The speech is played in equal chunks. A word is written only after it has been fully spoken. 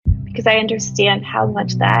because I understand how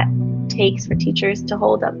much that takes for teachers to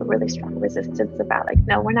hold up a really strong resistance about like,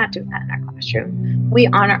 no, we're not doing that in our classroom. We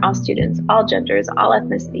honor all students, all genders, all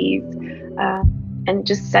ethnicities, and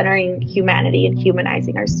just centering humanity and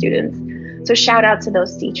humanizing our students. So shout out to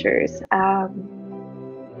those teachers.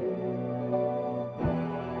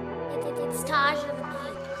 It's Taj.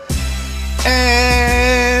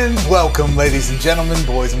 And welcome, ladies and gentlemen,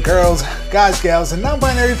 boys and girls, guys, gals, and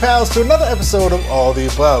non-binary pals, to another episode of All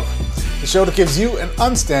the Above, the show that gives you an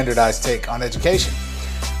unstandardized take on education.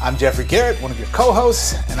 I'm Jeffrey Garrett, one of your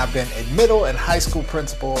co-hosts, and I've been a middle and high school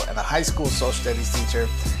principal and a high school social studies teacher.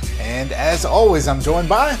 And as always, I'm joined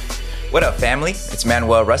by... What up, family? It's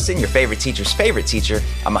Manuel Rustin, your favorite teacher's favorite teacher.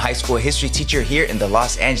 I'm a high school history teacher here in the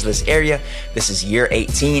Los Angeles area. This is year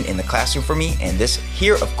 18 in the classroom for me, and this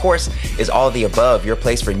here, of course, is All the Above, your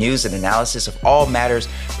place for news and analysis of all matters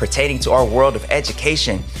pertaining to our world of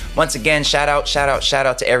education. Once again, shout out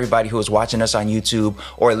to everybody who is watching us on YouTube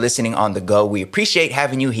or listening on the go. We appreciate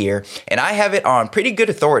having you here, and I have it on pretty good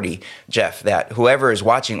authority, Jeff, that whoever is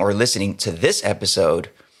watching or listening to this episode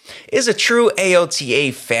is a true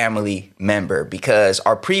AOTA family member, because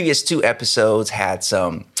our previous two episodes had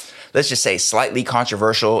some, let's just say, slightly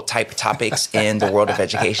controversial type topics in the world of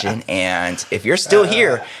education. And if you're still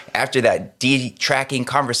here after that detracking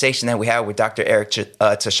conversation that we had with Dr. Eric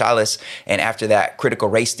Tashalis, and after that critical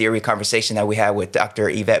race theory conversation that we had with Dr.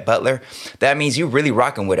 Yvette Butler, that means you're really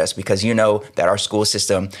rocking with us, because you know that our school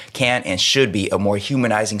system can and should be a more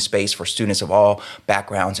humanizing space for students of all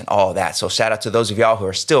backgrounds and all that. So shout out to those of y'all who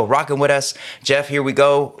are still rocking with us. Jeff, here we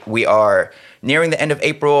go. We are nearing the end of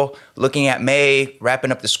April, looking at May,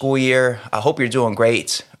 wrapping up the school year. I hope you're doing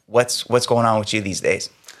great. What's going on with you these days?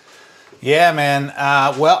 Yeah, man.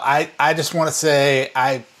 Well, I just want to say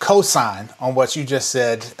I co-sign on what you just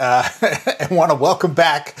said, and want to welcome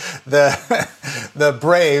back the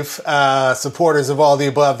brave supporters of All the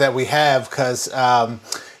Above that we have, because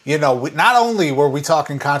not only were we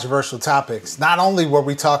talking controversial topics, not only were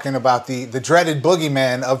we talking about the dreaded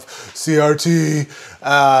boogeyman of CRT,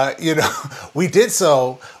 we did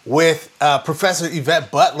so with Professor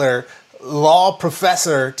Yvette Butler, law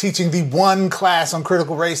professor, teaching the one class on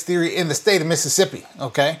critical race theory in the state of Mississippi.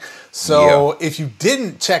 Okay. So If you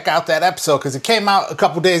didn't check out that episode, because it came out a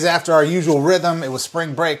couple days after our usual rhythm, it was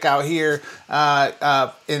spring break out here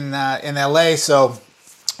in LA. So,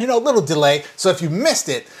 a little delay. So if you missed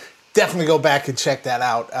it, definitely go back and check that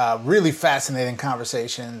out. Really fascinating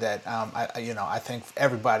conversation that I think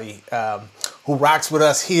everybody who rocks with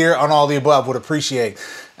us here on All the Above would appreciate.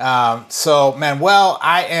 So, Manuel,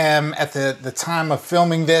 I am at the time of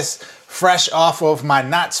filming this fresh off of my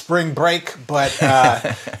not spring break, but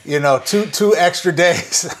two extra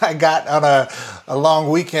days I got on a long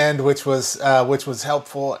weekend, which was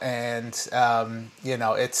helpful, and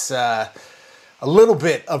it's a little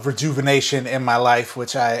bit of rejuvenation in my life,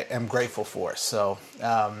 which I am grateful for. So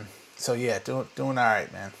yeah, doing all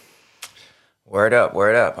right, man. Word up.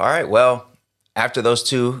 All right. Well, after those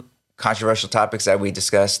two controversial topics that we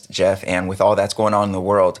discussed, Jeff, and with all that's going on in the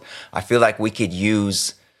world, I feel like we could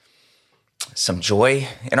use some joy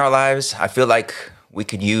in our lives. I feel like we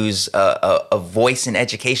could use a voice in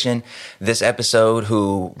education this episode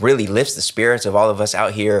who really lifts the spirits of all of us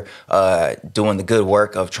out here doing the good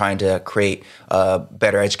work of trying to create a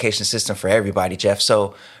better education system for everybody, Jeff.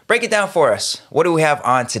 So break it down for us. What do we have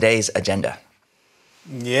on today's agenda?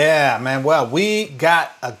 Yeah, man. Well, we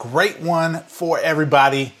got a great one for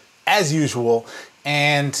everybody, as usual.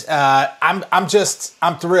 And I'm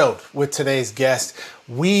thrilled with today's guest.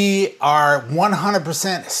 We are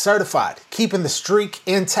 100% certified, keeping the streak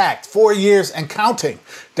intact, 4 years and counting,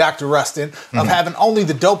 Dr. Rustin, of having only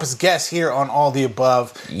the dopest guests here on All the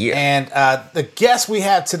Above. Yeah. And the guest we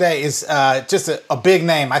have today is just a big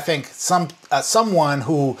name. I think someone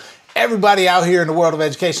who everybody out here in the world of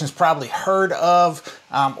education has probably heard of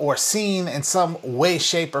or seen in some way,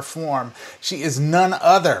 shape, or form. She is none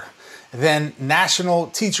other than National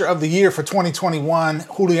Teacher of the Year for 2021,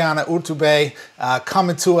 Juliana Urtubey,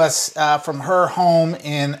 coming to us from her home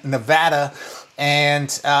in Nevada. And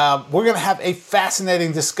we're going to have a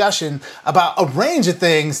fascinating discussion about a range of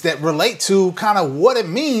things that relate to kind of what it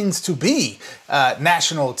means to be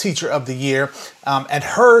National Teacher of the Year, and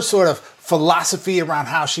her sort of philosophy around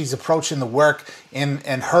how she's approaching the work in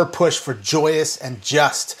her push for joyous and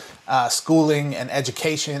just schooling and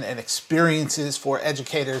education and experiences for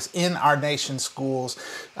educators in our nation's schools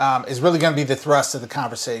is really going to be the thrust of the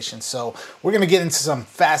conversation. So we're going to get into some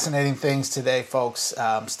fascinating things today, folks.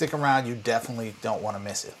 Stick around. You definitely don't want to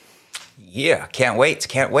miss it. Yeah, can't wait.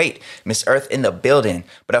 Can't wait. Miss Earth in the building.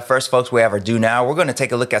 But up first, folks, we have our Do Now. We're going to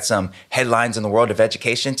take a look at some headlines in the world of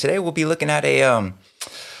education. Today, we'll be looking at a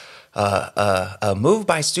move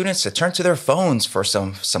by students to turn to their phones for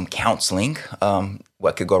some counseling.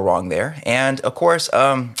 What could go wrong there? And of course,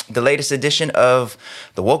 the latest edition of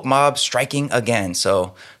the woke mob striking again.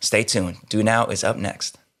 So stay tuned. Do Now is up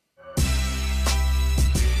next.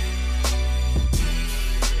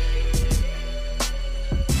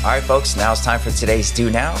 All right, folks, now it's time for today's Do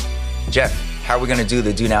Now. Jeff, how are we going to do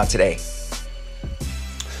the Do Now today?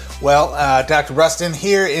 Well, Dr. Rustin,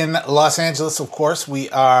 here in Los Angeles, of course, we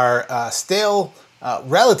are still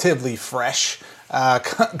relatively fresh,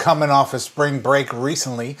 coming off of spring break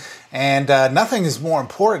recently. And nothing is more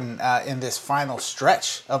important in this final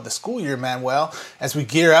stretch of the school year, Manuel, as we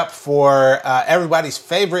gear up for everybody's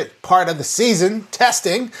favorite part of the season,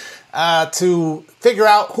 testing. To figure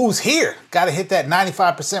out who's here. Got to hit that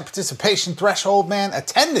 95% participation threshold, man.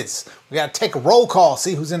 Attendance. We got to take a roll call,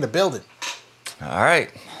 see who's in the building. All right.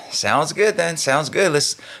 Sounds good then. Sounds good.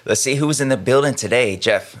 Let's see who's in the building today.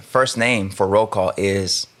 Jeff, first name for roll call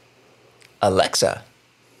is Alexa.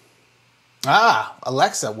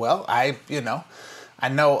 Alexa. Well, I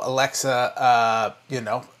know Alexa,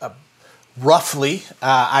 roughly.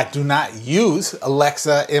 I do not use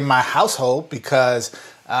Alexa in my household because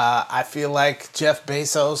I feel like Jeff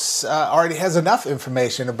Bezos already has enough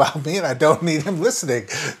information about me, and I don't need him listening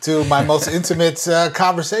to my most intimate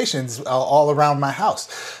conversations all around my house.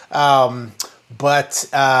 Alexa,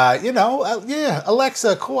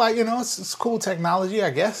 cool. It's cool technology,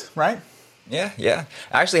 I guess, right? Yeah.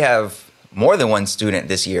 I actually have more than one student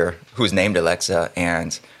this year who's named Alexa,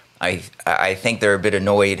 and I think they're a bit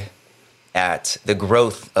annoyed at the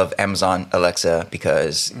growth of Amazon Alexa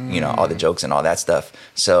because, all the jokes and all that stuff.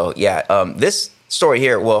 So, this story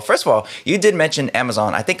here, well, first of all, you did mention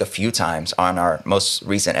Amazon, I think, a few times on our most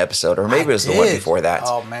recent episode, or maybe it was the one before that.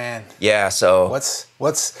 Oh, man. Yeah, so... What's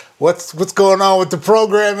going on with the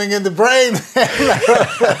programming in the brain?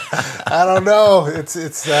 I don't know.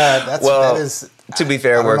 That is... To be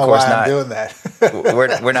fair, we're of course not doing that.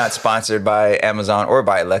 we're not sponsored by Amazon or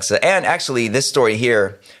by Alexa. And actually, this story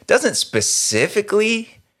here doesn't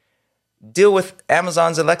specifically deal with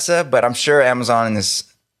Amazon's Alexa, but I'm sure Amazon is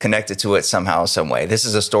connected to it somehow, some way. This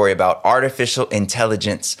is a story about artificial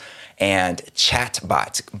intelligence and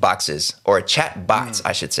chatbots,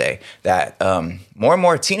 I should say, that more and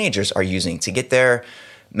more teenagers are using to get their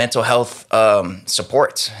mental health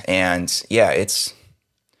support. And it's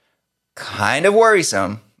kind of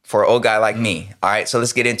worrisome for an old guy like me. All right, so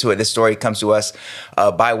let's get into it. This story comes to us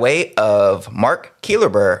by way of Mark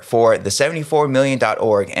Keelerber for the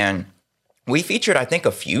 74million.org. And we featured, I think,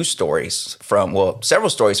 several stories from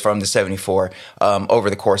the 74 over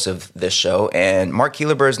the course of this show. And Mark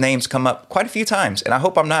Keelerber's name's come up quite a few times. And I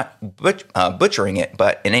hope I'm not butchering it.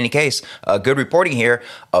 But in any case, good reporting here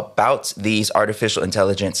about these artificial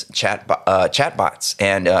intelligence chatbots.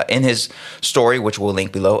 And in his story, which we'll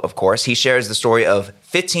link below, of course, he shares the story of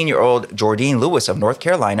 15-year-old Jordine Lewis of North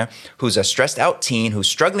Carolina, who's a stressed out teen who's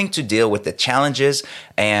struggling to deal with the challenges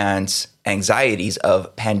and anxieties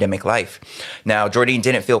of pandemic life. Now, Jordine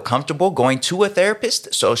didn't feel comfortable going to a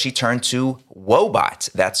therapist, so she turned to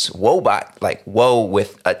Woebot. That's Woebot, like woe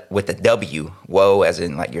with a W. Woe as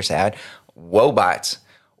in like you're sad. Woebot,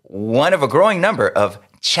 one of a growing number of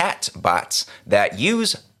chatbots that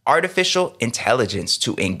use artificial intelligence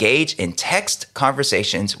to engage in text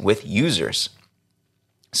conversations with users.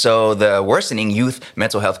 So the worsening youth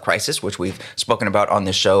mental health crisis, which we've spoken about on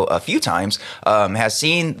this show a few times, has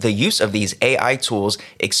seen the use of these AI tools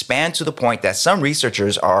expand to the point that some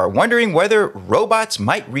researchers are wondering whether robots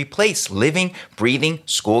might replace living, breathing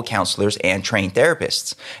school counselors and trained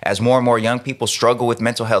therapists. As more and more young people struggle with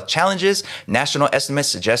mental health challenges, national estimates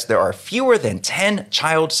suggest there are fewer than 10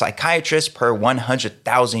 child psychiatrists per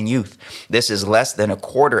 100,000 youth. This is less than a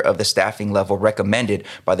quarter of the staffing level recommended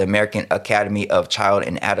by the American Academy of Child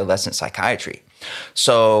and Adolescent Psychiatry.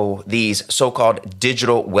 So these so-called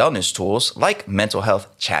digital wellness tools, like mental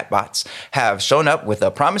health chatbots, have shown up with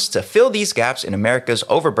a promise to fill these gaps in America's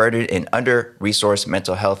overburdened and under-resourced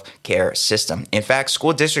mental health care system. In fact,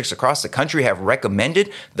 school districts across the country have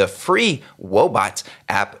recommended the free Woebot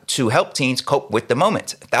app to help teens cope with the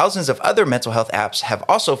moment. Thousands of other mental health apps have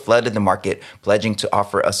also flooded the market, pledging to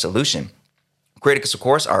offer a solution. Critics, of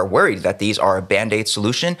course, are worried that these are a Band-Aid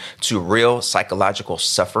solution to real psychological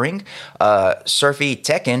suffering. Surfi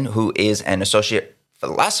Tekin, who is an associate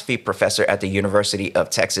philosophy professor at the University of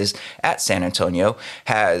Texas at San Antonio,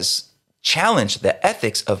 has challenged the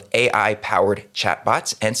ethics of AI-powered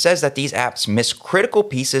chatbots and says that these apps miss critical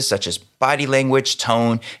pieces such as body language,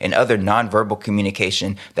 tone, and other nonverbal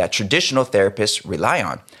communication that traditional therapists rely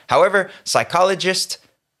on. However, psychologist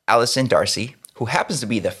Allison Darcy, who happens to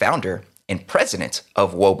be the founder and president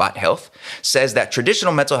of Woebot Health, says that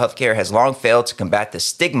traditional mental health care has long failed to combat the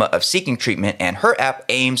stigma of seeking treatment, and her app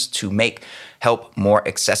aims to make help more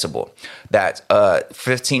accessible. That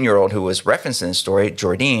 15-year-old who was referenced in the story,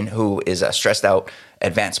 Jordine, who is a stressed out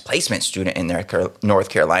advanced placement student in North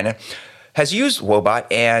Carolina, has used Woebot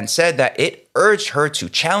and said that it urged her to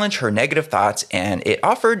challenge her negative thoughts, and it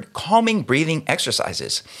offered calming breathing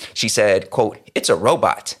exercises. She said, quote, "It's a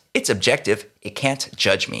robot. It's objective. It can't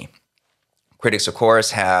judge me." Critics, of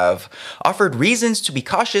course, have offered reasons to be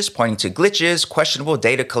cautious, pointing to glitches, questionable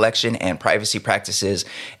data collection and privacy practices,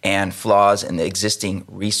 and flaws in the existing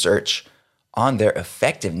research on their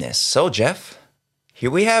effectiveness. So, Jeff,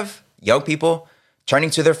 here we have young people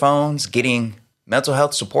turning to their phones, getting mental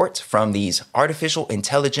health support from these artificial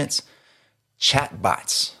intelligence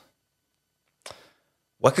chatbots.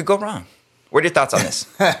 What could go wrong? What are your thoughts on this?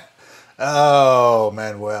 Oh,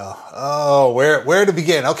 Manuel. Oh, where to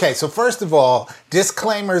begin? Okay, so first of all,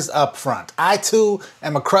 disclaimers up front. I, too,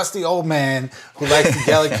 am a crusty old man who likes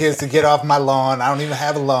to yell at kids to get off my lawn. I don't even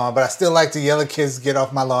have a lawn, but I still like to yell at kids to get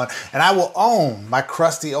off my lawn. And I will own my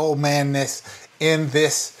crusty old manness in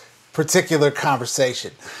this particular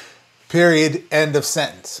conversation. Period. End of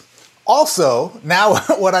sentence. Also, now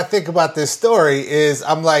what I think about this story is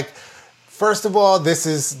I'm like, first of all, this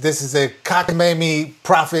is a cockamamie,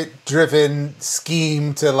 profit-driven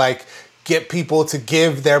scheme to like get people to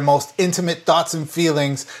give their most intimate thoughts and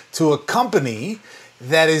feelings to a company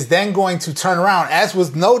that is then going to turn around, as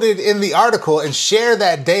was noted in the article, and share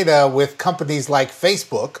that data with companies like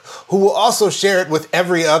Facebook, who will also share it with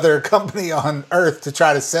every other company on earth to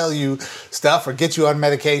try to sell you stuff or get you on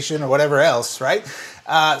medication or whatever else, right?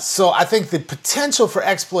 So I think the potential for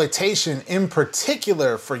exploitation, in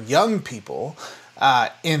particular for young people,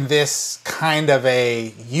 in this kind of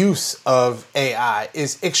a use of AI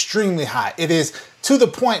is extremely high. It is to the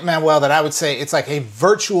point, Manuel, that I would say it's like a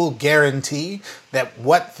virtual guarantee that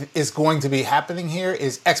what is going to be happening here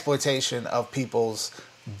is exploitation of people's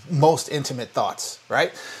most intimate thoughts,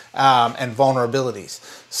 right? And vulnerabilities.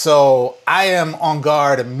 So I am on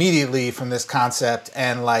guard immediately from this concept.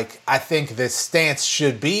 And like, I think this stance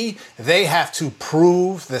should be, they have to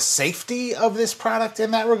prove the safety of this product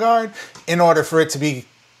in that regard in order for it to be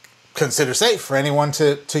considered safe for anyone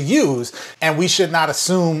to use. And we should not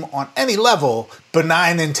assume on any level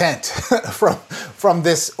benign intent from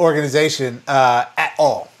this organization at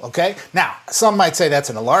all. Okay. Now, some might say that's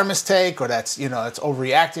an alarmist take, or that's, it's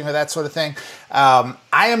overreacting or that sort of thing. I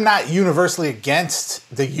am not universally against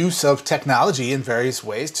the use of technology in various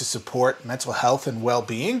ways to support mental health and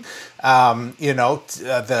well-being.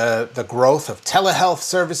 The growth of telehealth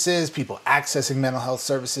services, people accessing mental health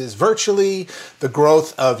services virtually, the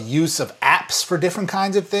growth of use of apps for different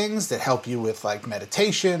kinds of things that help you with like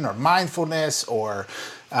meditation or mindfulness or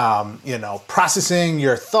processing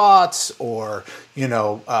your thoughts or,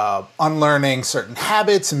 unlearning certain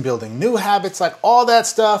habits and building new habits, like all that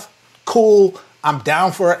stuff. Cool. I'm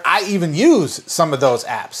down for it. I even use some of those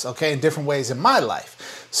apps, okay, in different ways in my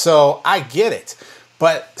life. So I get it.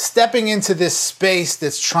 But stepping into this space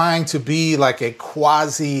that's trying to be like a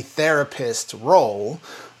quasi-therapist role,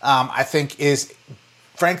 I think is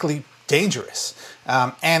frankly dangerous.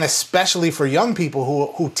 And especially for young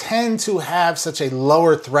people who tend to have such a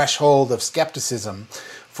lower threshold of skepticism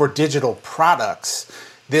for digital products.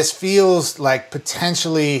 This feels like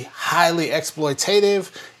potentially highly exploitative.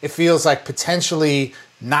 It feels like potentially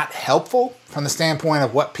not helpful from the standpoint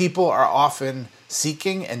of what people are often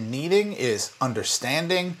seeking and needing is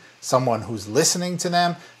understanding, someone who's listening to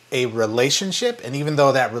them, a relationship. And even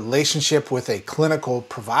though that relationship with a clinical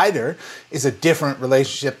provider is a different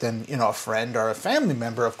relationship than, a friend or a family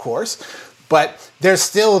member, of course, but there's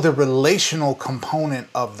still the relational component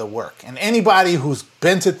of the work. And anybody who's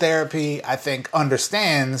been to therapy, I think,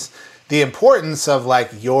 understands the importance of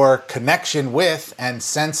like your connection with and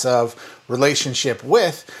sense of relationship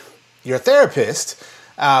with your therapist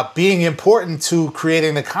being important to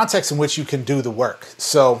creating the context in which you can do the work.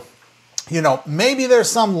 So, maybe there's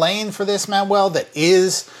some lane for this, Manuel, that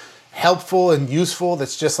is helpful and useful.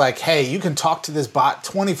 That's just like, hey, you can talk to this bot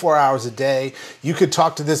 24 hours a day. You could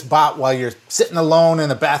talk to this bot while you're sitting alone in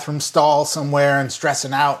a bathroom stall somewhere and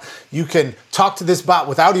stressing out. You can talk to this bot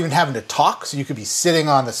without even having to talk. So you could be sitting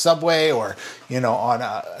on the subway or,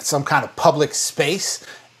 on some kind of public space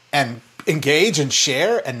and, engage and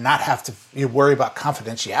share and not have to worry about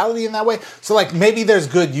confidentiality in that way. So like maybe there's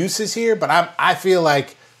good uses here, but I feel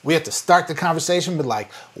like we have to start the conversation with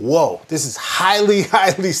like, whoa, this is highly,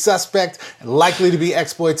 highly suspect and likely to be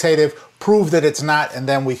exploitative. Prove that it's not, and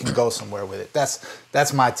then we can go somewhere with it.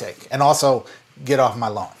 That's my take. And also, get off my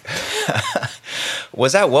lawn.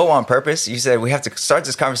 Was that whoa on purpose? You said we have to start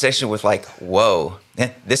this conversation with like, whoa.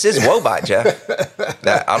 This is Woebot, Jeff.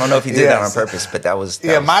 I don't know if you did that on purpose, but that was...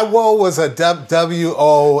 my whoa was a W-O-A-H,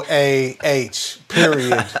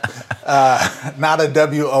 period. Not a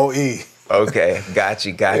W-O-E. Okay, got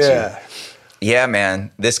you. Yeah,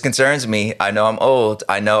 man, this concerns me. I know I'm old.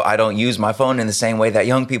 I know I don't use my phone in the same way that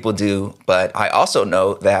young people do, but I also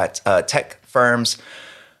know that tech firms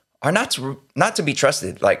are not to be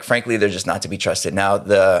trusted. Like, frankly, they're just not to be trusted. Now,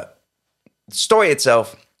 the story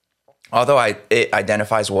itself, although it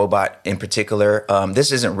identifies Woebot in particular,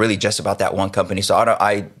 this isn't really just about that one company. So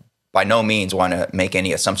I by no means want to make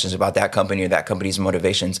any assumptions about that company or that company's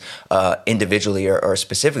motivations individually or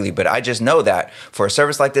specifically. But I just know that for a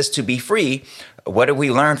service like this to be free, what do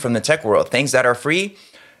we learn from the tech world? Things that are free,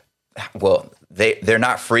 well, they're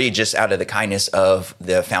not free just out of the kindness of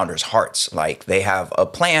the founders' hearts. Like, they have a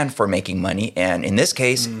plan for making money. And in this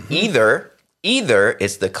case, either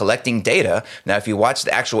it's the collecting data. Now, if you watch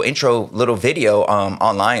the actual intro little video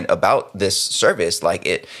online about this service, like,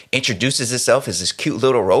 it introduces itself as this cute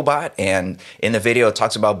little robot. And in the video, it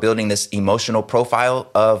talks about building this emotional profile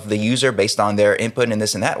of the user based on their input and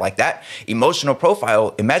this and that. Like, that emotional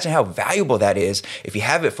profile, imagine how valuable that is if you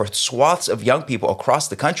have it for swaths of young people across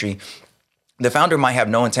the country. The founder might have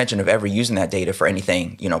no intention of ever using that data for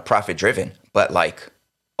anything, profit driven. But like,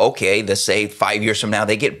 okay, let's say 5 years from now,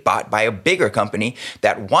 they get bought by a bigger company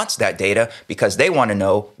that wants that data because they want to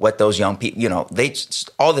know what those young people,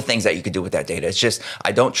 all the things that you could do with that data. It's just,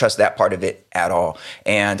 I don't trust that part of it at all.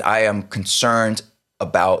 And I am concerned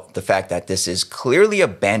about the fact that this is clearly a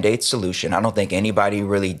Band-Aid solution. I don't think anybody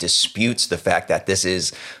really disputes the fact that this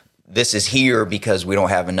is here because we don't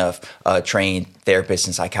have enough trained therapists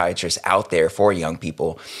and psychiatrists out there for young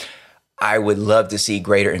people. I would love to see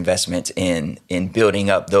greater investment in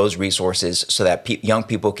building up those resources so that young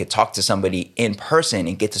people could talk to somebody in person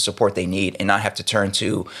and get the support they need and not have to turn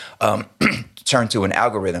to an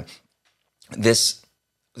algorithm. This,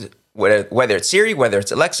 whether it's Siri, whether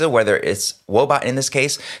it's Alexa, whether it's Woebot in this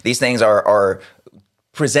case, these things are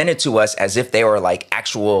presented to us as if they were like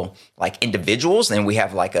actual like individuals, and we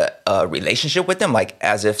have like a relationship with them, like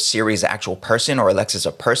as if Siri is an actual person or Alexa's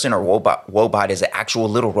a person or Woebot is an actual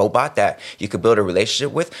little robot that you could build a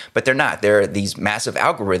relationship with. But they're not. They're these massive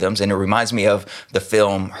algorithms, and it reminds me of the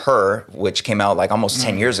film Her, which came out like almost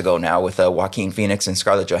 10 years ago now with Joaquin Phoenix and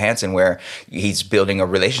Scarlett Johansson, where he's building a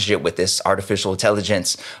relationship with this artificial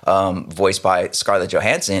intelligence voiced by Scarlett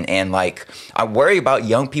Johansson. And like, I worry about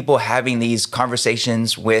young people having these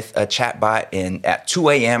conversations with a chatbot at 2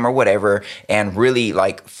 a.m. or whatever, and really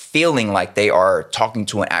like feeling like they are talking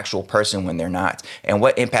to an actual person when they're not, and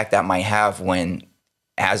what impact that might have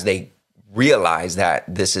as they realize that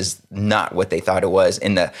this is not what they thought it was.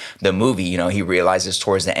 In the movie, he realizes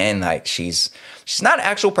towards the end, like she's not an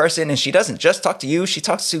actual person, and she doesn't just talk to you, she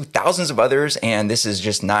talks to thousands of others, and this is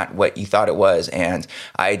just not what you thought it was. And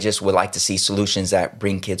I just would like to see solutions that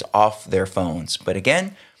bring kids off their phones. But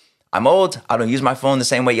again, I'm old. I don't use my phone the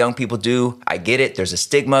same way young people do. I get it. There's a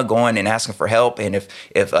stigma going and asking for help. And if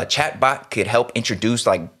a chatbot could help introduce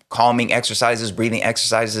like calming exercises, breathing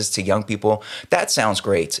exercises to young people, that sounds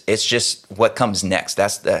great. It's just what comes next.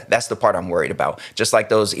 That's the part I'm worried about. Just like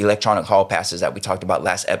those electronic hall passes that we talked about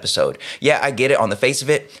last episode. Yeah, I get it. On the face of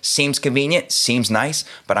it, seems convenient, seems nice,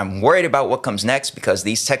 but I'm worried about what comes next, because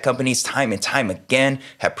these tech companies time and time again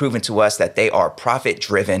have proven to us that they are profit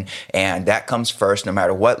driven, and that comes first, no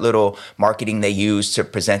matter what little marketing they use to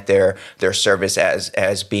present their service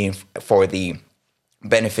as being for the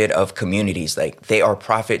benefit of communities. Like, they are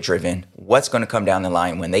profit driven. What's going to come down the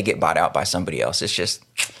line when they get bought out by somebody else? It's just,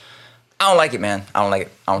 I don't like it, man. I don't like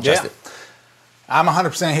it. I don't trust it. I'm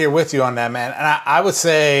 100% here with you on that, man. And I would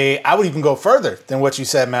say, I would even go further than what you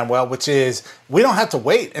said, Manuel, which is we don't have to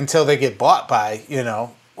wait until they get bought by,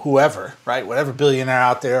 whoever, right? Whatever billionaire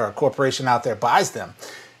out there or corporation out there buys them.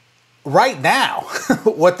 Right now,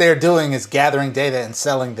 what they're doing is gathering data and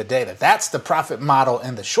selling the data. That's the profit model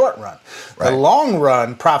in the short run. Right. The long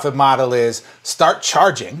run profit model is start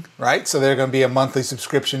charging, right? So there's going to be a monthly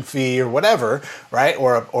subscription fee or whatever, right?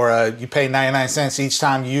 Or you pay 99 cents each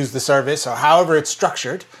time you use the service, or however it's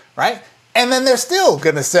structured, right? And then they're still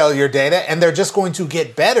going to sell your data, and they're just going to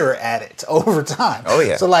get better at it over time. Oh,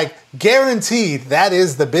 yeah. So, guaranteed, that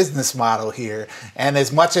is the business model here. And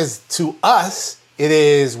as much as to us, It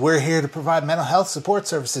is, we're here to provide mental health support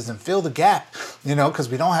services and fill the gap, because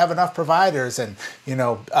we don't have enough providers, and,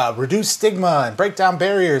 reduce stigma and break down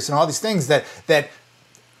barriers and all these things that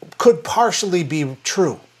could partially be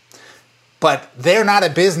true. But they're not a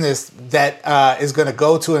business that is going to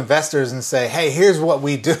go to investors and say, hey, here's what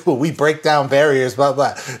we do. We break down barriers, blah,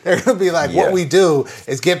 blah. They're going to be like, what we do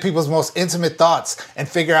is get people's most intimate thoughts and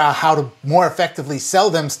figure out how to more effectively sell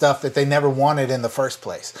them stuff that they never wanted in the first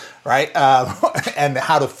place, right? And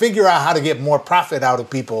how to figure out how to get more profit out of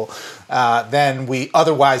people than we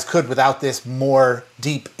otherwise could without this more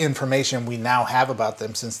deep information we now have about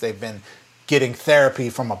them, since they've been getting therapy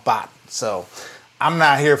from a bot. So I'm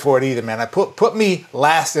not here for it either, man. I put me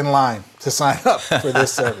last in line to sign up for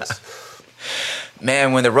this service.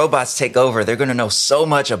 Man, when the robots take over, they're going to know so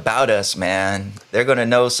much about us, man. They're going to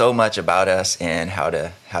know so much about us and how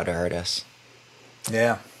to hurt us.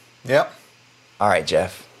 Yeah. Yep. All right,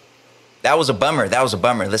 Jeff. That was a bummer.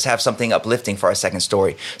 Let's have something uplifting for our second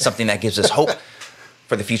story. Something that gives us hope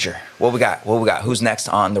for the future. What we got? Who's next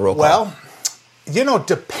on the roll call? Well,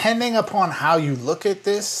 depending upon how you look at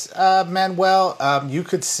this, Manuel, you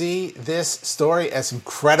could see this story as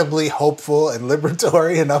incredibly hopeful and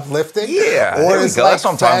liberatory and uplifting. Yeah, or as like That's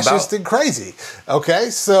what I'm talking fascist about. and crazy. Okay,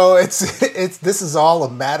 so it's this is all a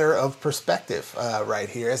matter of perspective right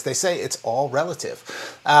here. As they say, it's all relative.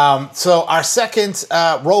 So our second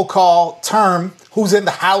roll call term, who's in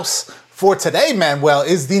the house for today, Manuel,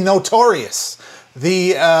 is the notorious,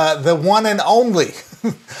 the one and only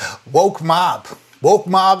woke mob. Woke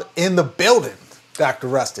mob in the building, Dr.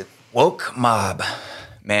 Rustin. Woke mob.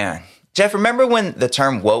 Man. Jeff, remember when the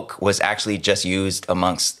term woke was actually just used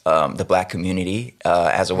amongst the Black community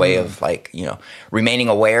as a way of remaining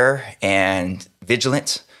aware and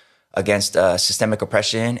vigilant against systemic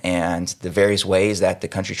oppression and the various ways that the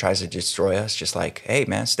country tries to destroy us? Just like, hey,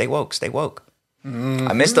 man, stay woke, stay woke. Mm-hmm.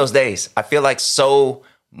 I miss those days. I feel like so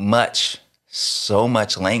much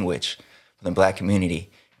language from the Black community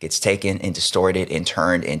gets taken and distorted and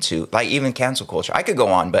turned into even cancel culture. I could go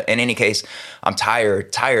on, but in any case, I'm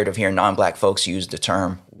tired of hearing non-Black folks use the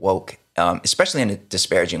term woke, especially in a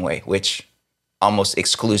disparaging way, which almost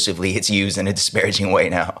exclusively it's used in a disparaging way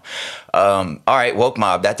now. All right, woke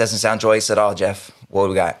mob. That doesn't sound joyous at all, Jeff. What do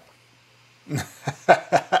we got?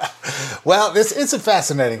 Well, this is a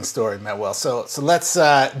fascinating story, Manuel. So let's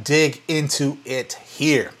dig into it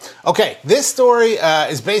here. Okay, this story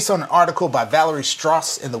is based on an article by Valerie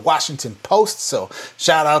Strauss in the Washington Post. So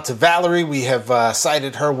shout out to Valerie. We have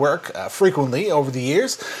cited her work frequently over the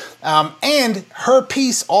years. And her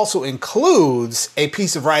piece also includes a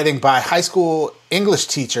piece of writing by high school English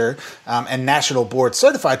teacher and National Board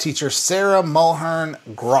Certified teacher Sarah Mulhern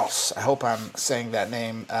Gross. I hope I'm saying that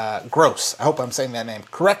name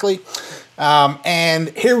correctly. And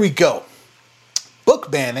here we go.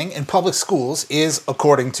 Book banning in public schools is,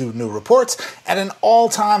 according to new reports, at an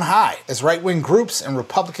all-time high as right-wing groups and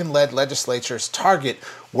Republican-led legislatures target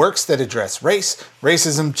works that address race,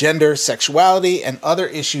 racism, gender, sexuality, and other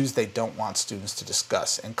issues they don't want students to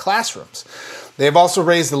discuss in classrooms. They have also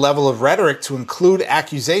raised the level of rhetoric to include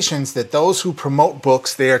accusations that those who promote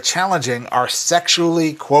books they are challenging are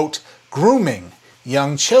sexually, quote, grooming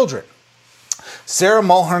young children. Sarah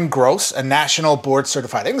Mulhern Gross, a National Board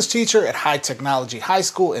Certified English teacher at High Technology High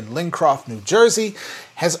School in Lincroft, New Jersey,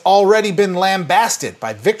 has already been lambasted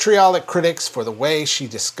by vitriolic critics for the way she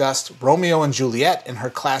discussed Romeo and Juliet in her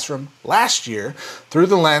classroom last year through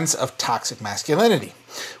the lens of toxic masculinity.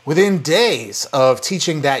 Within days of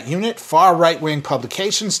teaching that unit, far right-wing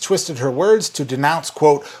publications twisted her words to denounce,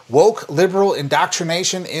 quote, woke liberal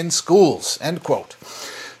indoctrination in schools, end quote.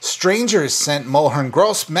 Strangers sent Mulhern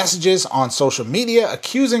Gross messages on social media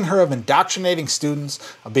accusing her of indoctrinating students,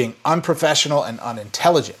 of being unprofessional and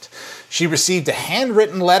unintelligent. She received a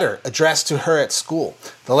handwritten letter addressed to her at school.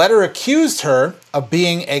 The letter accused her of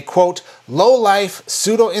being a, quote, low-life,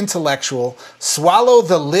 pseudo-intellectual, swallow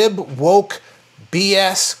the lib woke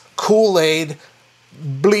BS Kool-Aid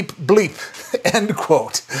bleep bleep, end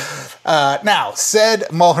quote. Now, said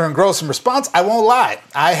Mulhern Gross in response, I won't lie.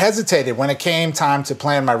 I hesitated when it came time to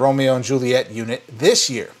plan my Romeo and Juliet unit this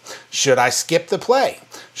year. Should I skip the play?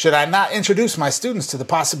 Should I not introduce my students to the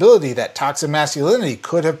possibility that toxic masculinity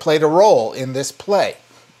could have played a role in this play?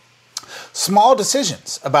 Small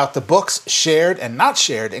decisions about the books shared and not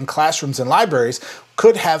shared in classrooms and libraries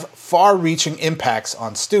could have far-reaching impacts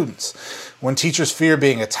on students. When teachers fear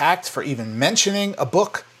being attacked for even mentioning a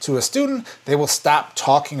book, to a student, they will stop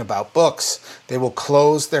talking about books. They will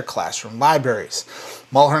close their classroom libraries.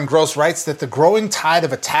 Mulhern Gross writes that the growing tide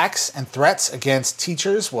of attacks and threats against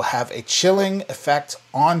teachers will have a chilling effect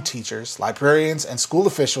on teachers, librarians, and school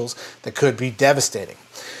officials that could be devastating.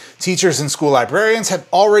 Teachers and school librarians have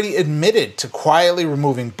already admitted to quietly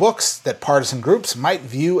removing books that partisan groups might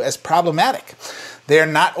view as problematic. They are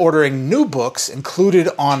not ordering new books included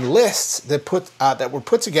on lists that were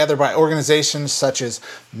put together by organizations such as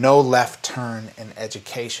No Left Turn in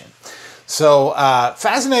Education. So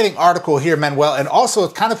fascinating article here, Manuel, and also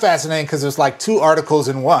kind of fascinating because there's like two articles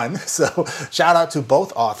in one. So shout out to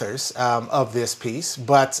both authors of this piece.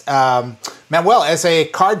 But Manuel, as a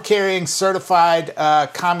card-carrying certified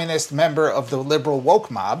communist member of the liberal woke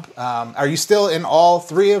mob, are you still in all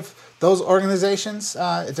three of those organizations?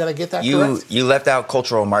 Did I get that correct? You left out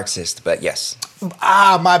cultural Marxist, but yes.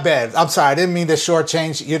 My bad. I'm sorry. I didn't mean to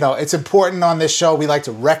shortchange. You know, it's important on this show. We like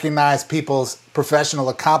to recognize people's professional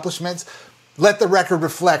accomplishments. Let the record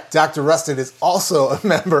reflect Dr. Rustin is also a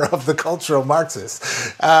member of the cultural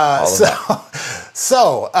Marxists. As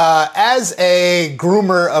a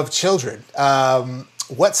groomer of children,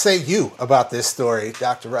 what say you about this story,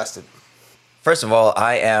 Dr. Rustin? First of all,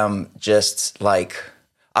 I am just like,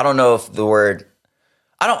 I don't know if the word,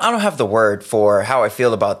 I don't have the word for how I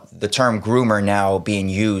feel about the term groomer now being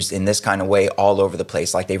used in this kind of way all over the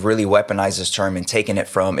place. Like they've really weaponized this term and taken it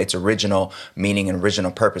from its original meaning and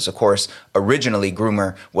original purpose. Of course, originally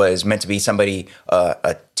groomer was meant to be somebody,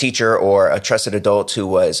 a teacher or a trusted adult who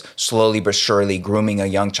was slowly but surely grooming a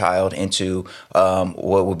young child into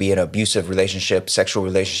what would be an abusive relationship, sexual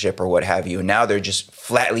relationship, or what have you. And now they're just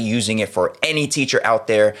flatly using it for any teacher out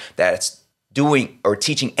there that's doing or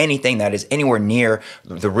teaching anything that is anywhere near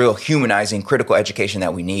the real humanizing critical education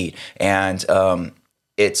that we need. And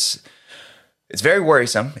it's very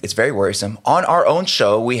worrisome. It's very worrisome. On our own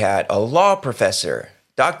show, we had a law professor,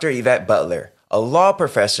 Dr. Yvette Butler, a law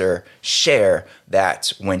professor, share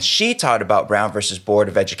that when she taught about Brown versus Board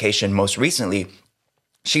of Education most recently,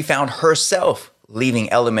 she found herself leaving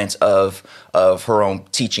elements of her own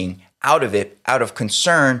teaching out of it, out of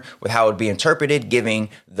concern with how it would be interpreted, given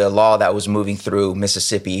the law that was moving through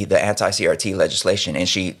Mississippi, the anti-CRT legislation. And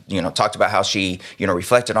she, talked about how she,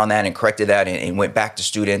 reflected on that and corrected that and went back to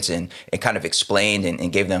students and kind of explained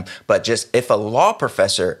and gave them. But just if a law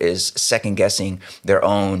professor is second guessing their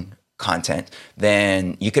own content,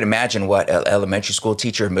 then you can imagine what an elementary school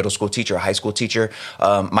teacher, middle school teacher, a high school teacher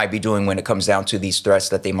might be doing when it comes down to these threats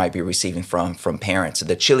that they might be receiving from parents.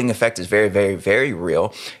 The chilling effect is very, very, very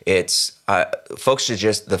real. It's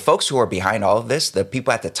the folks who are behind all of this, the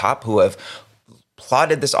people at the top who have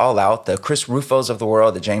plotted this all out, the Chris Rufos of the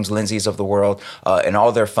world, the James Lindsays of the world, and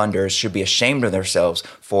all their funders should be ashamed of themselves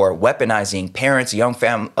for weaponizing parents,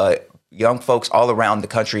 young folks all around the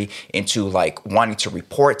country into like wanting to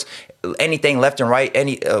report anything left and right,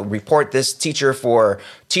 report this teacher for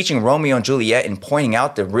teaching Romeo and Juliet and pointing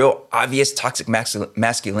out the real obvious toxic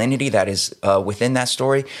masculinity that is within that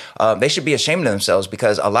story. They should be ashamed of themselves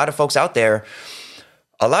because a lot of folks out there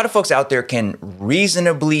can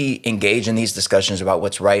reasonably engage in these discussions about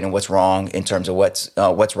what's right and what's wrong in terms of what's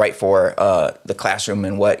right for the classroom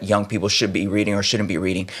and what young people should be reading or shouldn't be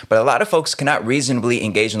reading. But a lot of folks cannot reasonably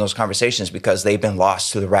engage in those conversations because they've been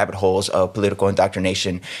lost to the rabbit holes of political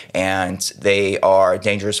indoctrination, and they are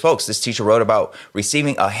dangerous folks. This teacher wrote about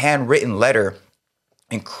receiving a handwritten letter,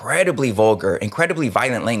 incredibly vulgar, incredibly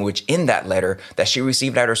violent language in that letter that she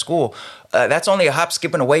received at her school. That's only a hop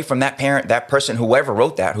skipping away from that parent, that person, whoever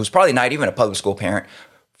wrote that, who's probably not even a public school parent,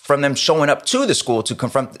 from them showing up to the school to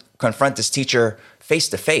confront this teacher face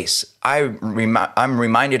to face. I'm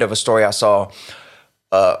reminded of a story I saw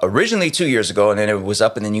originally 2 years ago, and then it was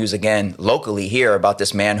up in the news again locally here about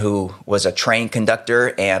this man who was a train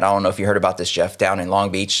conductor. And I don't know if you heard about this, Jeff, down in Long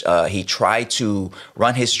Beach. He tried to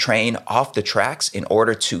run his train off the tracks in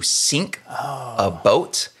order to sink a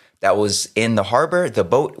boat that was in the harbor, the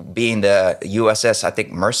boat being the USS, I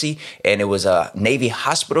think, Mercy. And it was a Navy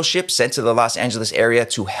hospital ship sent to the Los Angeles area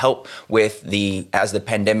to help with as the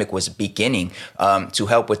pandemic was beginning, to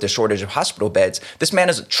help with the shortage of hospital beds. This man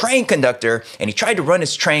is a train conductor, and he tried to run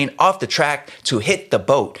his train off the track to hit the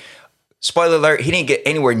boat. Spoiler alert, he didn't get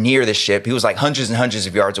anywhere near the ship. He was like hundreds and hundreds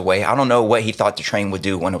of yards away. I don't know what he thought the train would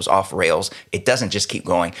do when it was off rails. It doesn't just keep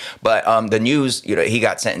going. But the news, he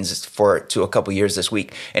got sentenced to a couple years this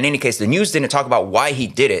week. In any case, the news didn't talk about why he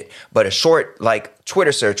did it, but a short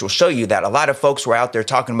Twitter search will show you that a lot of folks were out there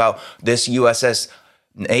talking about this USS,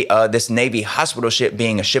 this Navy hospital ship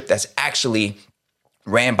being a ship that's actually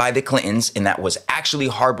ran by the Clintons, and that was actually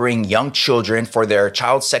harboring young children for their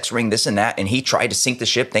child sex ring, this and that. And he tried to sink the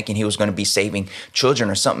ship thinking he was going to be saving children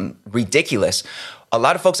or something ridiculous. A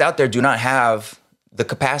lot of folks out there do not have the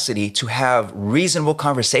capacity to have reasonable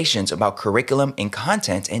conversations about curriculum and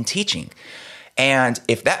content and teaching. And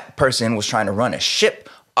if that person was trying to run a ship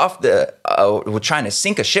trying to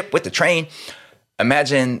sink a ship with the train,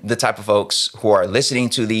 imagine the type of folks who are listening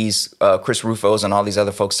to these Chris Rufos and all these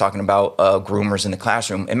other folks talking about groomers in the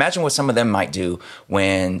classroom. Imagine what some of them might do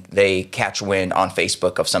when they catch wind on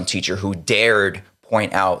Facebook of some teacher who dared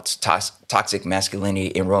point out toxic masculinity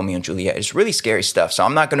in Romeo and Juliet. It's really scary stuff. So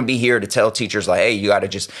I'm not going to be here to tell teachers like, hey, you got to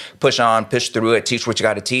just push on, push through it, teach what you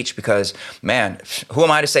got to teach, because, man, who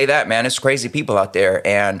am I to say that, man? It's crazy people out there,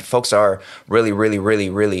 and folks are really, really, really,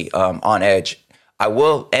 really on edge. I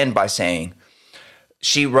will end by saying,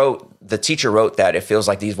 the teacher wrote that it feels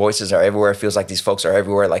like these voices are everywhere. It feels like these folks are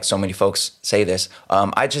everywhere. Like so many folks say this.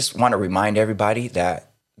 I just want to remind everybody that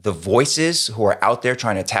the voices who are out there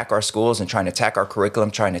trying to attack our schools and trying to attack our curriculum,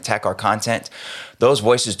 trying to attack our content, those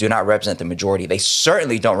voices do not represent the majority. They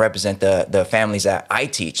certainly don't represent the families that I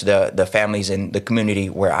teach, the families in the community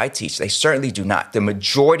where I teach. They certainly do not. The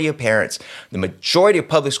majority of parents, the majority of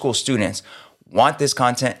public school students want this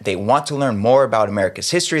content. They want to learn more about America's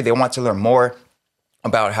history. They want to learn more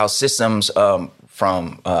about how systems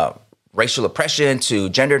from racial oppression to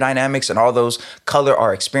gender dynamics and all those color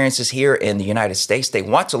our experiences here in the United States. They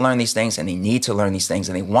want to learn these things, and they need to learn these things,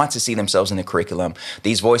 and they want to see themselves in the curriculum.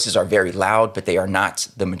 These voices are very loud, but they are not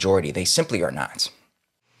the majority. They simply are not.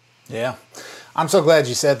 Yeah. I'm so glad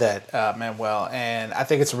you said that, Manuel. And I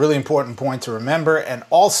think it's a really important point to remember. And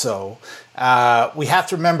also, we have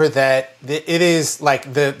to remember that it is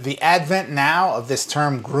like the advent now of this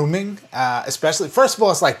term grooming, especially, first of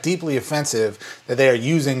all, it's like deeply offensive that they are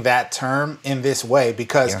using that term in this way,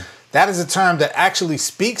 because that is a term that actually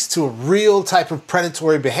speaks to a real type of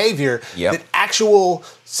predatory behavior that actual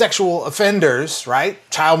sexual offenders, right?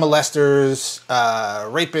 Child molesters,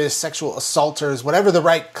 rapists, sexual assaulters, whatever the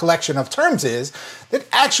right collection of terms is, that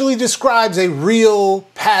actually describes a real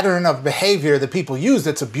pattern of behavior that people use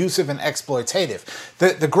that's abusive and exploitative.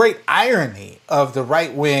 The great irony of the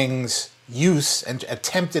right wing's use and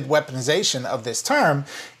attempted weaponization of this term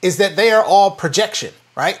is that they are all projection,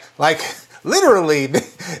 right? Like, literally,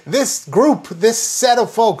 this group, this set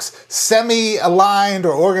of folks, semi-aligned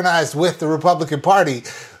or organized with the Republican Party,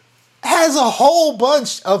 has a whole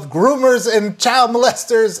bunch of groomers and child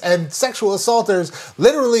molesters and sexual assaulters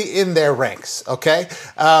literally in their ranks, okay?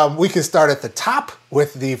 We can start at the top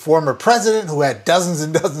with the former president who had dozens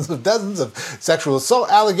and dozens of sexual assault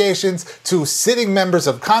allegations, to sitting members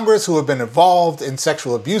of Congress who have been involved in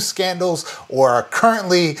sexual abuse scandals or are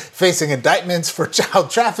currently facing indictments for child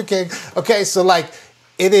trafficking. Okay, so like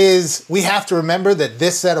we have to remember that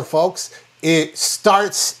this set of folks, it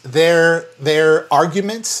starts their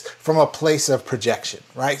arguments from a place of projection,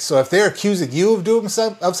 right? So if they're accusing you of doing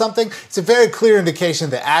something, it's a very clear indication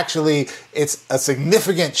that actually it's a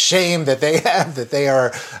significant shame that they have, that they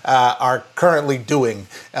are currently doing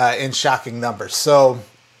in shocking numbers. So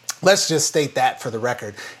let's just state that for the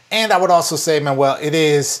record. And I would also say, Manuel, it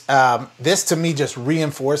is, this to me just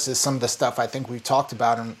reinforces some of the stuff I think we've talked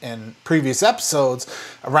about in previous episodes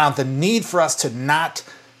around the need for us to not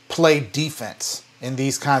play defense in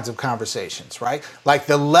these kinds of conversations, right? Like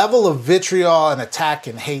the level of vitriol and attack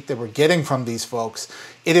and hate that we're getting from these folks,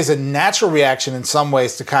 it is a natural reaction in some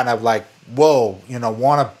ways to kind of like, whoa,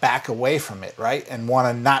 want to back away from it, right? And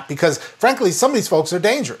want to not, because frankly, some of these folks are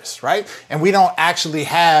dangerous, right? And we don't actually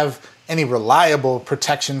have any reliable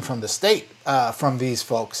protection from the state from these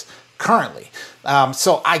folks currently.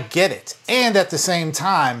 So I get it. And at the same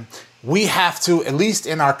time, we have to, at least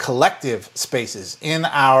in our collective spaces, in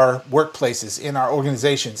our workplaces, in our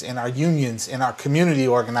organizations, in our unions, in our community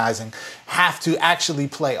organizing, have to actually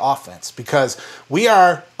play offense, because we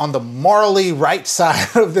are on the morally right side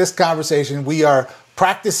of this conversation. We are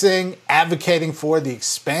practicing, advocating for the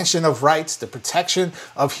expansion of rights, the protection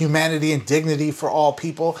of humanity and dignity for all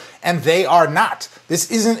people, and they are not. This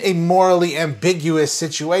isn't a morally ambiguous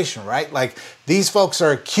situation, right? Like, these folks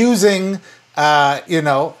are accusing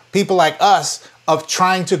people like us of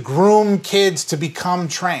trying to groom kids to become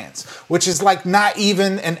trans, which is like not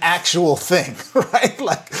even an actual thing, right?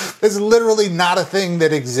 Like, it's literally not a thing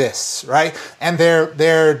that exists, right? And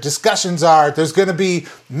their discussions are, there's going to be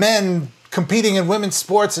men competing in women's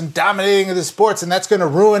sports and dominating the sports, and that's going to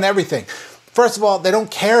ruin everything. First of all, they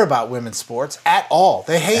don't care about women's sports at all.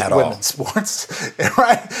 They hate women's sports,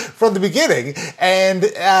 right, from the beginning. And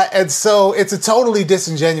so it's a totally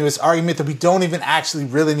disingenuous argument that we don't even actually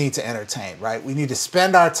really need to entertain, right? We need to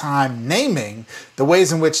spend our time naming the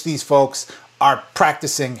ways in which these folks are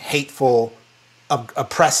practicing hateful,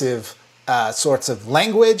 oppressive sorts of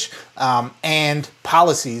language and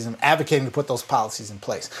policies, and advocating to put those policies in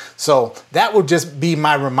place. So that would just be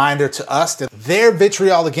my reminder to us that their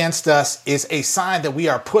vitriol against us is a sign that we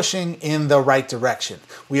are pushing in the right direction.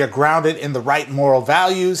 We are grounded in the right moral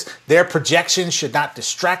values. Their projections should not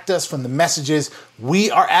distract us from the messages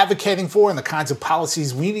we are advocating for and the kinds of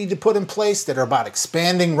policies we need to put in place that are about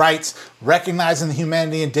expanding rights, recognizing the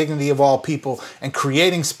humanity and dignity of all people, and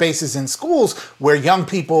creating spaces in schools where young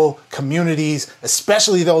people, communities,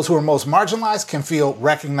 especially those who are most marginalized, can feel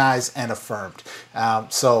recognized and affirmed.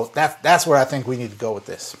 So that's where I think we need to go with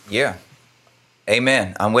this. Yeah.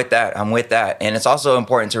 Amen. I'm with that. And it's also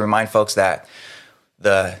important to remind folks that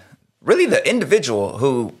the individual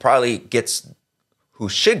who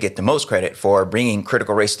should get the most credit for bringing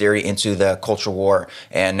critical race theory into the culture war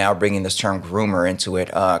and now bringing this term groomer into it.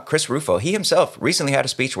 Chris Rufo, he himself recently had a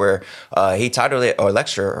speech where he titled it, or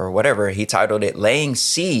lecture or whatever, he titled it Laying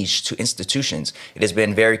Siege to Institutions. It has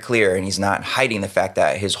been very clear, and he's not hiding the fact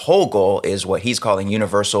that his whole goal is what he's calling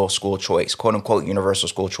universal school choice, quote unquote, universal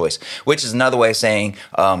school choice, which is another way of saying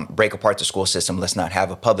break apart the school system. Let's not have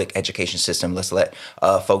a public education system. Let's let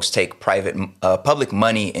folks take public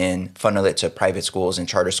money and funnel it to private schools and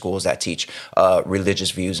charter schools that teach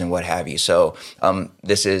religious views and what have you. So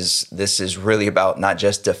this is really about not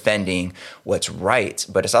just defending what's right,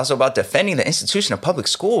 but it's also about defending the institution of public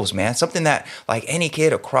schools, man. Something that like any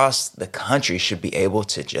kid across the country should be able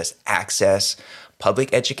to just access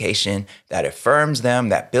public education that affirms them,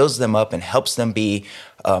 that builds them up and helps them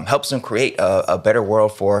create a better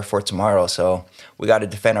world for tomorrow. So we got to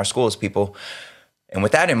defend our schools, people. And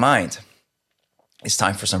with that in mind, it's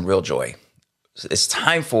time for some real joy. It's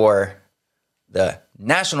time for the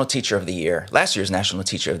National Teacher of the Year, last year's National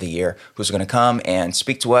Teacher of the Year, who's going to come and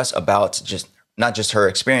speak to us about not just her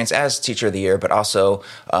experience as Teacher of the Year, but also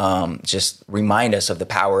just remind us of the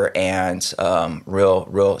power and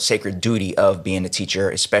real sacred duty of being a teacher,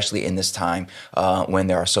 especially in this time when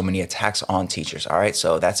there are so many attacks on teachers. All right,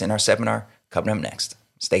 so that's in our seminar coming up next.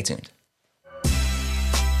 Stay tuned.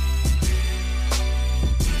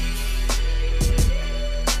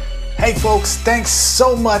 Hey folks, thanks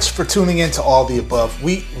so much for tuning in to All the Above.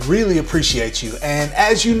 We really appreciate you. And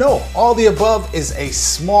as you know, All the Above is a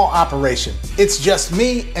small operation. It's just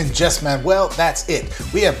me and just Manuel, that's it.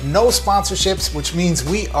 We have no sponsorships, which means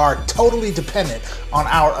we are totally dependent on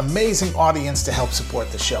our amazing audience to help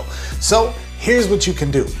support the show. So here's what you can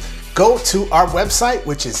do. Go to our website,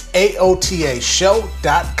 which is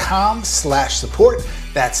aotashow.com/support.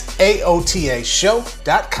 That's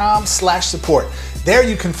aotashow.com/support. There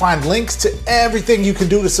you can find links to everything you can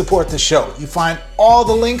do to support the show. You find all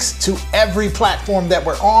the links to every platform that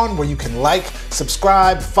we're on where you can like,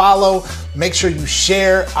 subscribe, follow. Make sure you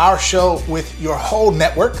share our show with your whole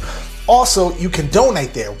network. Also, you can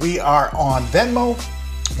donate there. We are on Venmo.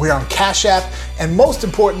 We're on Cash App, and most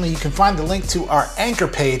importantly, you can find the link to our Anchor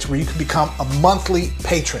page where you can become a monthly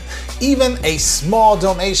patron. Even a small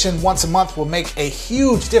donation once a month will make a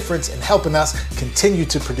huge difference in helping us continue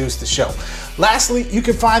to produce the show. Lastly, you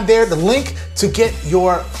can find there the link to get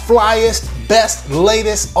your flyest, best,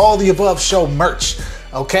 latest, All the Above show merch.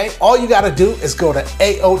 Okay, all you got to do is go to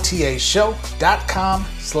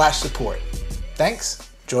aotashow.com/support. Thanks.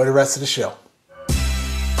 Enjoy the rest of the show.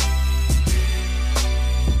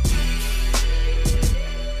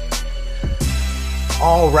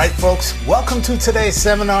 All right, folks, welcome to today's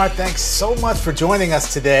seminar. Thanks so much for joining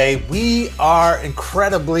us today. We are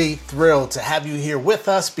incredibly thrilled to have you here with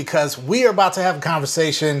us because we are about to have a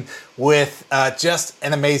conversation with just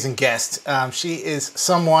an amazing guest. She is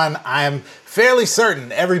someone I am fairly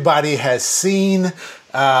certain everybody has seen,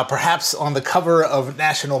 perhaps on the cover of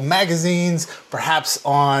national magazines, perhaps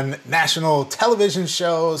on national television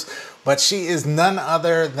shows, but she is none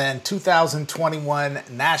other than 2021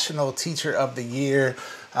 National Teacher of the Year,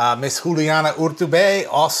 Miss Juliana Urtubey,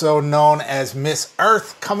 also known as Miss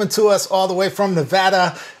Earth, coming to us all the way from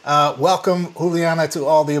Nevada. Welcome, Juliana, to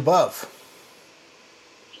All the Above.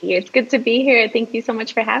 It's good to be here. Thank you so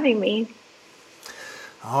much for having me.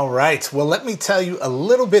 All right. Well, let me tell you a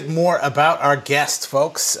little bit more about our guest,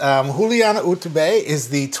 folks. Juliana Urtubey is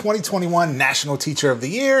the 2021 National Teacher of the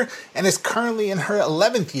Year and is currently in her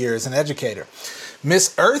 11th year as an educator.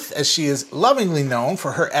 Miss Earth, as she is lovingly known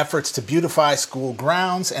for her efforts to beautify school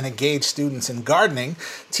grounds and engage students in gardening,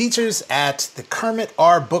 teaches at the Kermit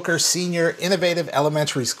R. Booker Senior Innovative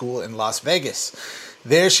Elementary School in Las Vegas.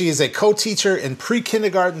 There she is a co-teacher in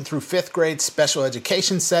pre-kindergarten through 5th grade special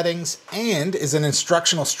education settings and is an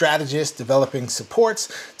instructional strategist developing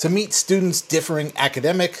supports to meet students' differing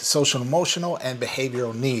academic, social, emotional, and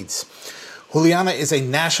behavioral needs. Juliana is a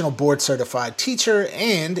National Board Certified Teacher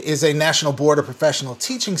and is a National Board of Professional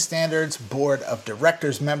Teaching Standards Board of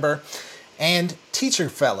Directors member and Teacher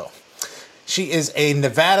Fellow. She is a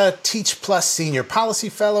Nevada Teach Plus Senior Policy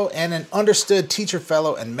Fellow and an Understood Teacher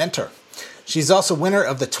Fellow and Mentor. She's also winner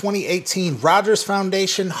of the 2018 Rogers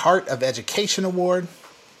Foundation Heart of Education Award.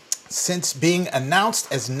 Since being announced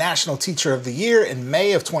as National Teacher of the Year in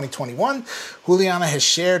May of 2021, Juliana has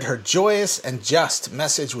shared her joyous and just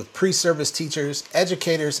message with pre-service teachers,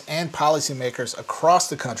 educators, and policymakers across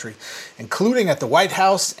the country, including at the White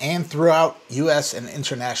House and throughout U.S. and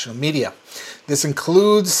international media. This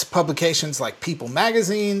includes publications like People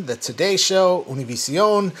Magazine, The Today Show,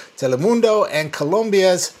 Univision, Telemundo, and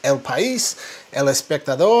Colombia's El País, El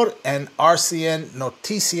Espectador, and RCN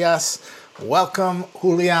Noticias. Welcome,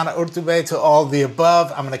 Juliana Urtubey, to all the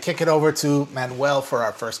above. I'm going to kick it over to Manuel for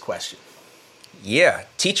our first question. Yeah,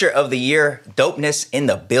 Teacher of the Year, dopeness in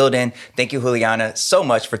the building. Thank you, Juliana, so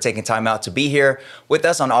much for taking time out to be here with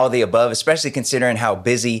us on All the Above, especially considering how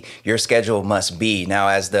busy your schedule must be. Now,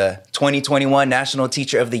 as the 2021 National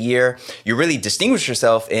Teacher of the Year, you really distinguished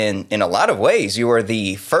yourself in a lot of ways. You were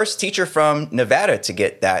the first teacher from Nevada to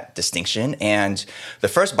get that distinction and the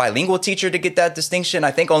first bilingual teacher to get that distinction. I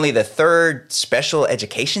think only the third special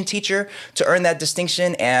education teacher to earn that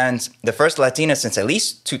distinction and the first Latina since at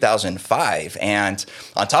least 2005. And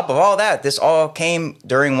on top of all that, this all came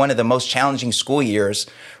during one of the most challenging school years,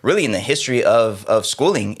 really in the history of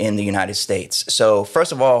schooling in the United States. So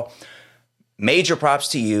first of all, major props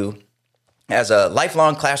to you. As a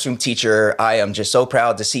lifelong classroom teacher, I am just so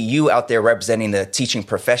proud to see you out there representing the teaching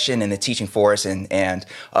profession and the teaching force and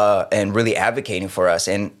really advocating for us.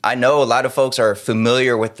 And I know a lot of folks are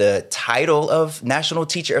familiar with the title of National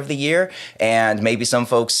Teacher of the Year, and maybe some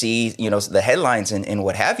folks see, the headlines and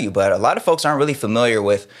what have you, but a lot of folks aren't really familiar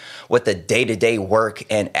with what the day-to-day work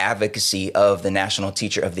and advocacy of the National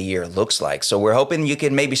Teacher of the Year looks like. So we're hoping you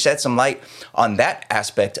can maybe shed some light on that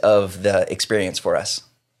aspect of the experience for us.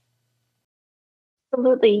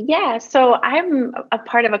 Absolutely. Yeah. So I'm a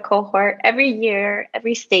part of a cohort. Every year,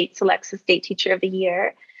 every state selects a state teacher of the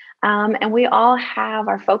year. And we all have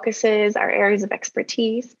our focuses, our areas of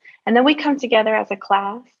expertise. And then we come together as a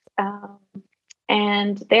class.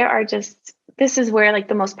 And this is where like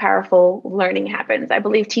the most powerful learning happens. I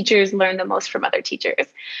believe teachers learn the most from other teachers.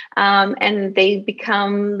 And they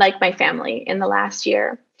become like my family in the last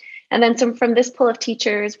year. And then from this pool of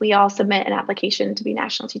teachers, we all submit an application to be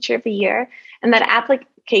National Teacher of the Year. And that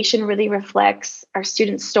application really reflects our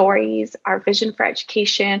students' stories, our vision for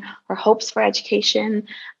education, our hopes for education,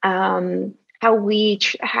 how we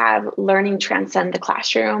have learning transcend the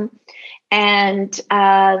classroom. And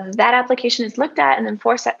that application is looked at, and then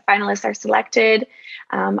 4 finalists are selected.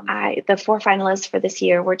 The 4 finalists for this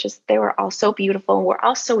year they were all so beautiful. We're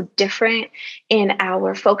all so different in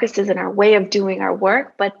our focuses and our way of doing our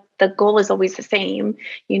work, but the goal is always the same,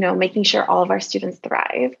 making sure all of our students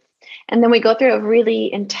thrive. And then we go through a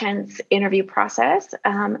really intense interview process,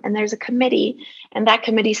 and there's a committee, and that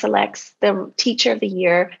committee selects the teacher of the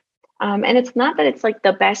year. And it's not that it's like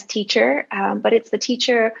the best teacher, but it's the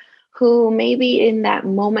teacher who maybe in that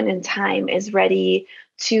moment in time is ready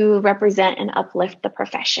to represent and uplift the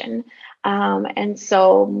profession. And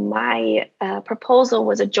so my proposal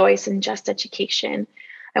was a Joyce and Just Education.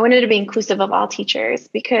 I wanted to be inclusive of all teachers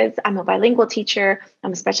because I'm a bilingual teacher,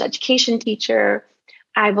 I'm a special education teacher.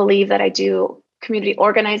 I believe that I do community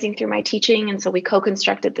organizing through my teaching. And so we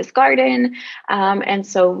co-constructed this garden. And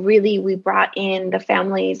so really we brought in the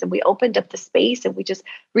families and we opened up the space and we just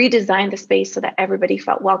redesigned the space so that everybody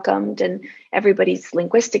felt welcomed and everybody's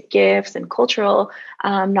linguistic gifts and cultural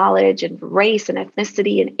knowledge and race and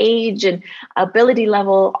ethnicity and age and ability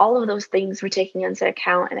level, all of those things were taken into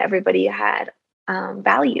account and everybody had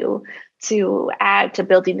value to add to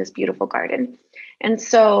building this beautiful garden. And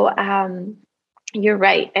so you're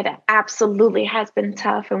right. It absolutely has been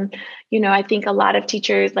tough. And, I think a lot of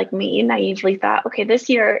teachers like me naively thought, okay, this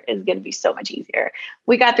year is going to be so much easier.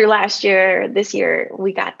 We got through last year. This year,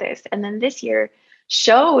 we got this. And then this year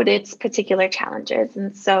showed its particular challenges.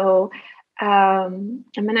 And so I'm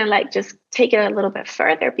going to just take it a little bit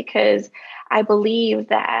further because I believe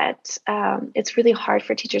that it's really hard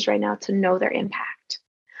for teachers right now to know their impact.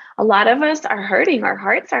 A lot of us are hurting, our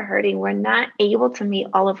hearts are hurting. We're not able to meet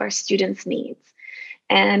all of our students' needs.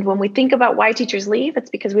 And when we think about why teachers leave, it's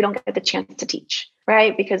because we don't get the chance to teach,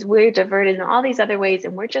 right? Because we're diverted in all these other ways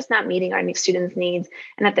and we're just not meeting our students' needs.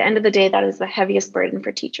 And at the end of the day, that is the heaviest burden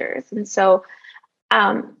for teachers. And so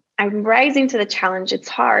I'm rising to the challenge. It's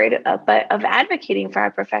hard, but of advocating for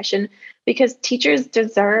our profession, because teachers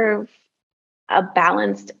deserve a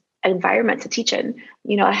balanced environment to teach in,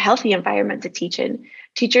 a healthy environment to teach in.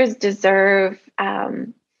 Teachers deserve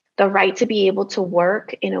the right to be able to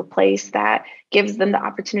work in a place that gives them the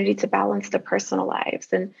opportunity to balance their personal lives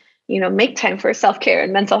and, make time for self-care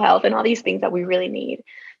and mental health and all these things that we really need.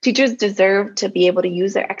 Teachers deserve to be able to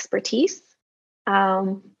use their expertise,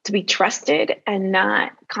 to be trusted and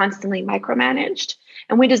not constantly micromanaged.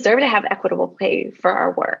 And we deserve to have equitable pay for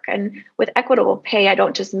our work. And with equitable pay, I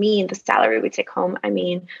don't just mean the salary we take home. I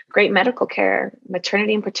mean great medical care,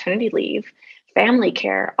 maternity and paternity leave, family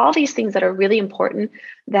care, all these things that are really important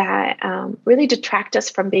that really detract us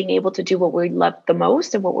from being able to do what we love the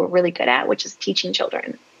most and what we're really good at, which is teaching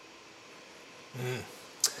children.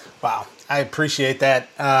 Wow. I appreciate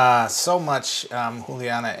that so much,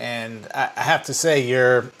 Juliana. And I have to say,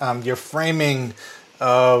 your framing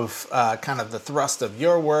of kind of the thrust of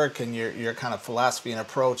your work and your kind of philosophy and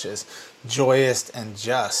approach is joyous and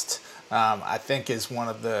just, I think is one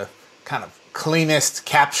of the kind of cleanest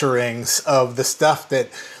capturings of the stuff that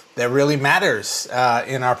really matters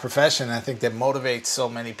in our profession. I think that motivates so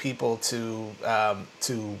many people to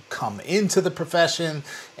come into the profession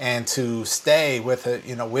and to stay with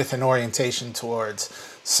with an orientation towards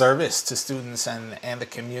service to students and the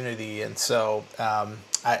community. And so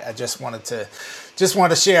I just wanted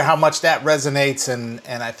to share how much that resonates and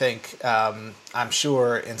I think I'm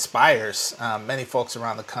sure inspires many folks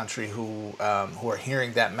around the country who are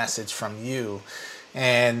hearing that message from you.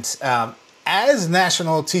 And as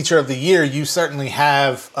National Teacher of the Year, you certainly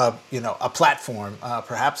have a platform,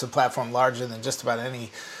 perhaps a platform larger than just about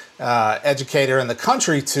any educator in the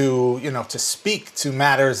country to speak to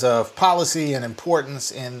matters of policy and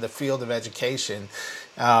importance in the field of education.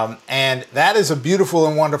 And that is a beautiful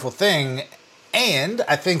and wonderful thing. And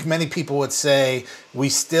I think many people would say we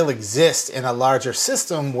still exist in a larger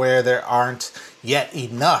system where there aren't yet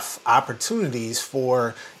enough opportunities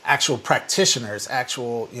for actual practitioners,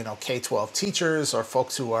 actual K-12 teachers or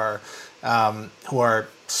folks who are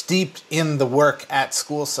steeped in the work at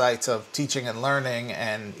school sites of teaching and learning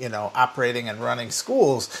and operating and running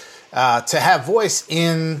schools to have voice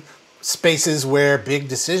in spaces where big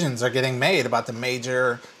decisions are getting made about the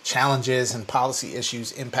major challenges and policy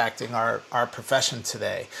issues impacting our profession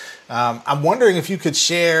today. I'm wondering if you could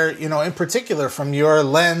share, in particular from your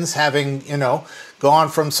lens, having, gone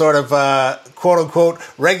from sort of quote unquote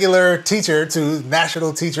regular teacher to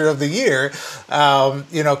National Teacher of the Year,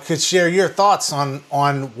 could share your thoughts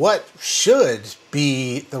on what should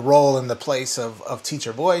be the role and the place of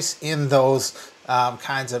teacher voice in those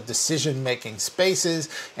kinds of decision-making spaces,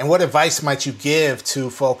 and what advice might you give to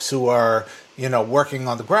folks who are, working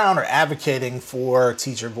on the ground or advocating for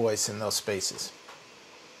teacher voice in those spaces?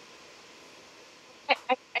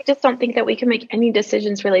 I just don't think that we can make any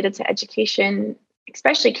decisions related to education,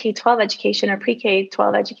 especially K-12 education or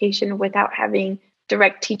pre-K-12 education, without having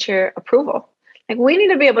direct teacher approval. Like, we need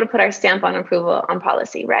to be able to put our stamp on approval on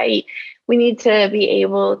policy, right? We need to be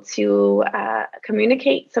able to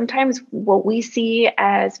communicate sometimes what we see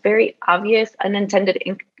as very obvious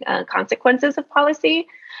unintended consequences of policy,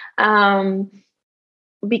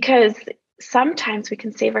 because sometimes we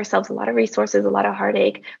can save ourselves a lot of resources, a lot of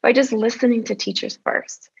heartache by just listening to teachers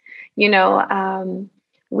first. We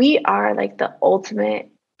are like the ultimate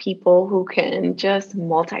people who can just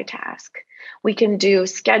multitask. We can do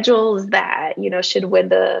schedules that, should win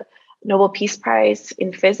the Nobel Peace Prize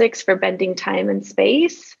in physics for bending time and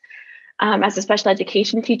space. As a special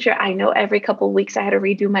education teacher, I know every couple of weeks I had to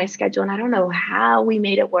redo my schedule, and I don't know how we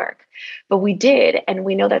made it work, but we did. And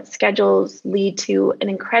we know that schedules lead to an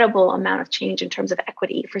incredible amount of change in terms of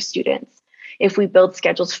equity for students if we build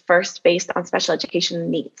schedules first based on special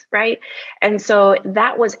education needs, right? And so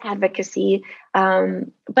that was advocacy.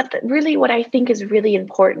 But really what I think is really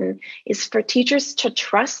important is for teachers to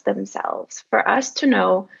trust themselves, for us to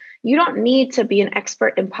know you don't need to be an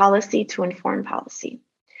expert in policy to inform policy.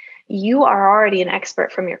 You are already an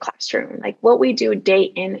expert from your classroom. Like what we do day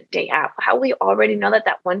in, day out, how we already know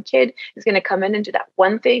that one kid is going to come in and do that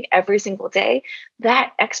one thing every single day,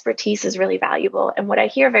 that expertise is really valuable. And what I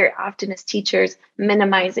hear very often is teachers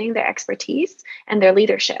minimizing their expertise and their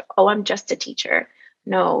leadership. Oh, I'm just a teacher.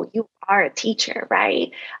 No, you are a teacher,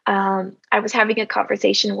 right? I was having a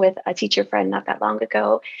conversation with a teacher friend not that long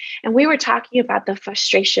ago, and we were talking about the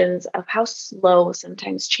frustrations of how slow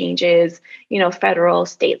sometimes change is, federal,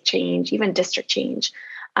 state change, even district change.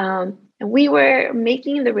 And we were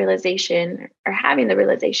making the realization or having the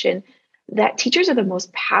realization that teachers are the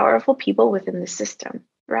most powerful people within the system,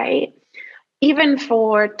 right? Even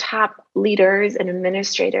for top leaders and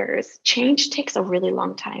administrators, change takes a really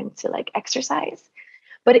long time to like exercise.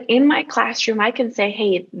 But in my classroom, I can say,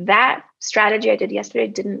 hey, that strategy I did yesterday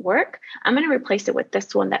didn't work. I'm going to replace it with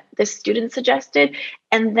this one that this student suggested.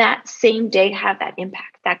 And that same day have that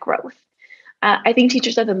impact, that growth. I think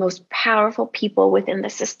teachers are the most powerful people within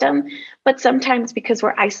the system, but sometimes because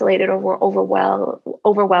we're isolated or we're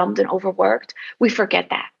overwhelmed and overworked, we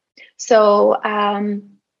forget that. So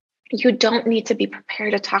you don't need to be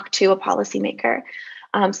prepared to talk to a policymaker.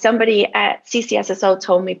 Somebody at CCSSO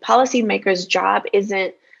told me policymakers' job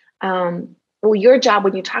isn't, your job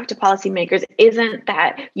when you talk to policymakers isn't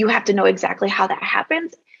that you have to know exactly how that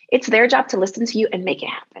happens. It's their job to listen to you and make it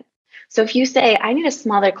happen. So if you say, I need a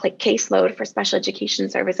smaller caseload for special education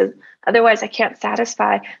services, otherwise I can't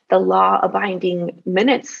satisfy the law abiding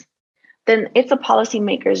minutes, then it's a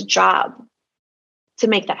policymaker's job to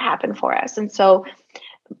make that happen for us. And so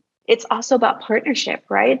it's also about partnership,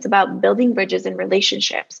 right? It's about building bridges and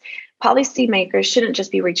relationships. Policymakers shouldn't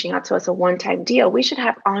just be reaching out to us a one-time deal. We should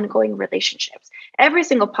have ongoing relationships. Every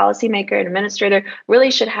single policymaker and administrator really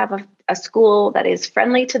should have a school that is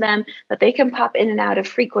friendly to them, that they can pop in and out of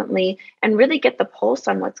frequently and really get the pulse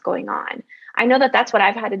on what's going on. I know that that's what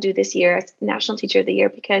I've had to do this year as National Teacher of the Year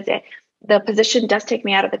because the position does take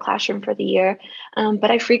me out of the classroom for the year. But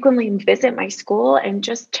I frequently visit my school and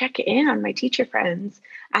just check in on my teacher friends,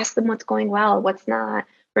 ask them what's going well, what's not,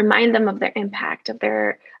 remind them of their impact,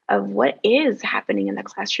 of what is happening in the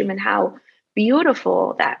classroom and how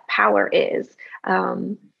beautiful that power is.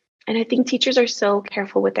 And I think teachers are so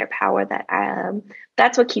careful with their power that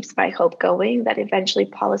that's what keeps my hope going, that eventually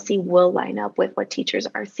policy will line up with what teachers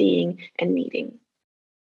are seeing and needing.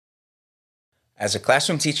 As a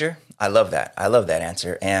classroom teacher, I love that. I love that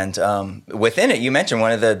answer. And within it, you mentioned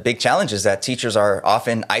one of the big challenges that teachers are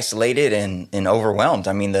often isolated and overwhelmed.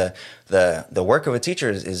 I mean, the work of a teacher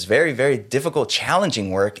is very, very difficult, challenging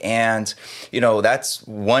work. And, that's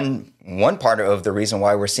one part of the reason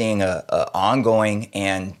why we're seeing a ongoing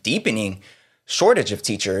and deepening shortage of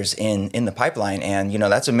teachers in the pipeline. And,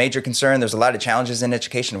 that's a major concern. There's a lot of challenges in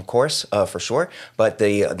education, of course, for sure. But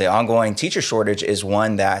the ongoing teacher shortage is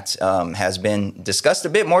one that has been discussed a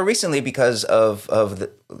bit more recently because of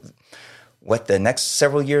what the next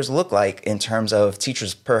several years look like in terms of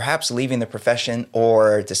teachers perhaps leaving the profession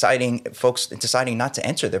or folks deciding not to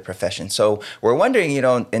enter the profession. So we're wondering,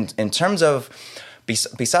 in terms of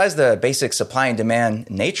besides the basic supply and demand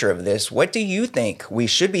nature of this, what do you think we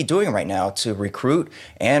should be doing right now to recruit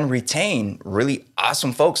and retain really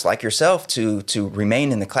awesome folks like yourself to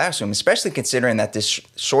remain in the classroom, especially considering that this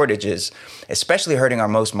shortage is especially hurting our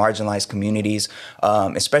most marginalized communities,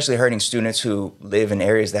 especially hurting students who live in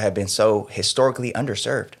areas that have been so historically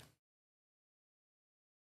underserved?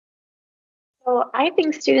 So I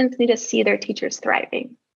think students need to see their teachers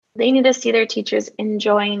thriving. They need to see their teachers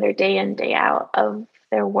enjoying their day in, day out of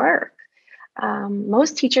their work.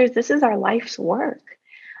 Most teachers, this is our life's work.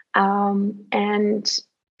 And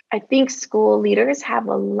I think school leaders have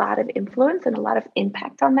a lot of influence and a lot of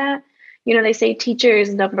impact on that. They say teachers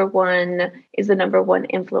is the number one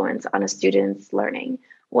influence on a student's learning.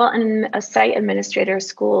 Well, in a site administrator,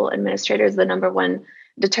 school administrator is the number one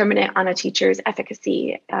determinant on a teacher's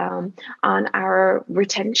efficacy, on our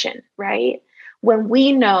retention, right? When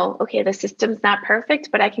we know, okay, the system's not perfect,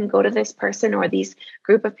 but I can go to this person or these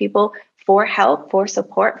group of people for help, for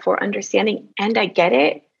support, for understanding, and I get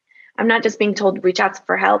it. I'm not just being told reach out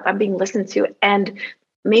for help. I'm being listened to, and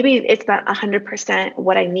maybe it's not 100%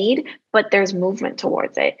 what I need, but there's movement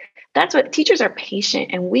towards it. That's what teachers are patient,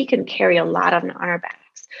 and we can carry a lot on our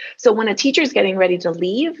backs. So when a teacher is getting ready to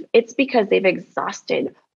leave, it's because they've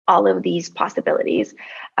exhausted all of these possibilities.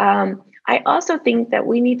 I also think that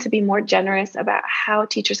we need to be more generous about how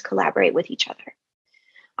teachers collaborate with each other.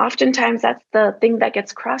 Oftentimes, that's the thing that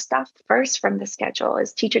gets crossed off first from the schedule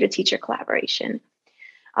is teacher-to-teacher collaboration.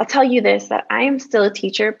 I'll tell you this, that I am still a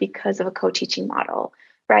teacher because of a co-teaching model,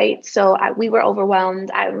 right? So we were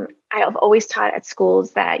overwhelmed. I have always taught at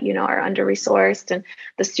schools that, are under-resourced and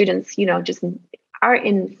the students, just are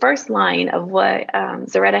in first line of what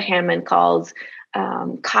Zaretta Hammond calls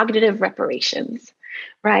cognitive reparations.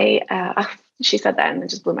 Right? She said that and it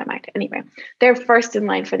just blew my mind. Anyway, they're first in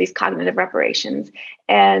line for these cognitive reparations.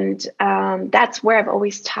 And that's where I've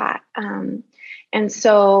always taught. And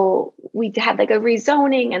so we had like a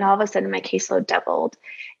rezoning, and all of a sudden my caseload doubled.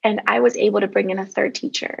 And I was able to bring in a third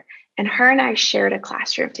teacher, and her and I shared a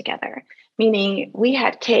classroom together, meaning we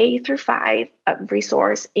had K-5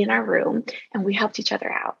 resource in our room, and we helped each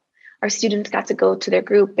other out. Our students got to go to their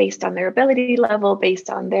group based on their ability level, based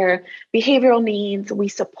on their behavioral needs. We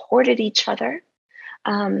supported each other.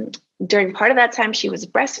 During part of that time, she was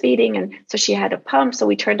breastfeeding, and so she had a pump. So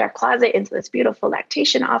we turned our closet into this beautiful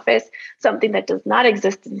lactation office, something that does not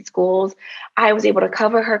exist in schools. I was able to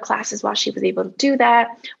cover her classes while she was able to do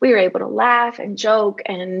that. We were able to laugh and joke,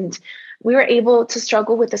 and we were able to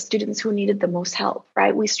struggle with the students who needed the most help,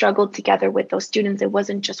 right? We struggled together with those students. It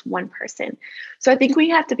wasn't just one person. So I think we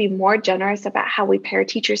have to be more generous about how we pair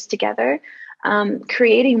teachers together,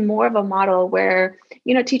 creating more of a model where,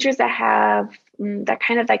 teachers that have that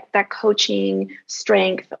kind of like that coaching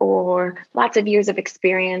strength or lots of years of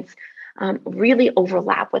experience really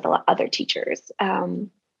overlap with a lot of other teachers. And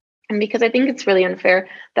because I think it's really unfair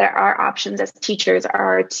that our options as teachers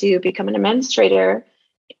are to become an administrator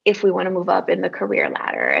if we want to move up in the career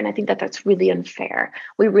ladder. And I think that that's really unfair.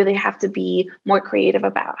 We really have to be more creative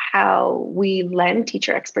about how we lend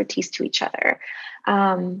teacher expertise to each other.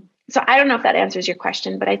 So I don't know if that answers your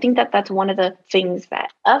question, but I think that that's one of the things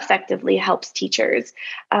that effectively helps teachers.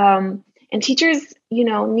 And teachers,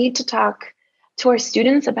 need to talk to our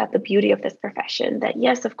students about the beauty of this profession, that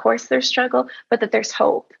yes, of course there's struggle, but that there's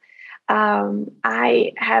hope.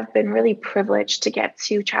 I have been really privileged to get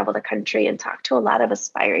to travel the country and talk to a lot of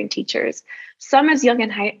aspiring teachers, some as young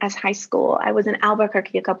as high school. I was in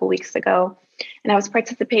Albuquerque a couple weeks ago, and I was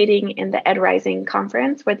participating in the Ed Rising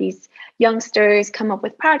conference, where these youngsters come up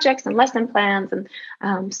with projects and lesson plans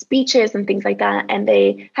and speeches and things like that. And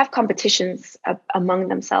they have competitions among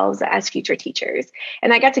themselves as future teachers.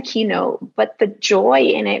 And I got to keynote, but the joy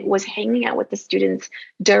in it was hanging out with the students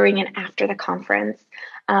during and after the conference.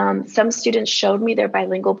 Some students showed me their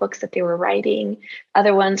bilingual books that they were writing.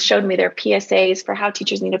 Other ones showed me their PSAs for how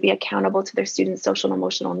teachers need to be accountable to their students' social and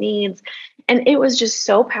emotional needs. And it was just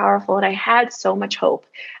so powerful. And I had so much hope.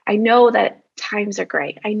 I know that times are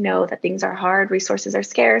great. I know that things are hard, resources are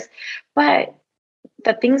scarce, but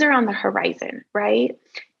that things are on the horizon, right?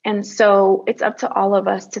 And so it's up to all of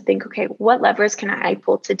us to think, okay, what levers can I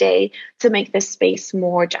pull today to make this space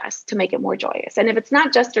more just, to make it more joyous? And if it's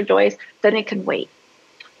not just or joyous, then it can wait.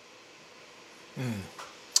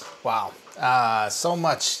 Wow. So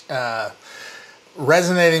much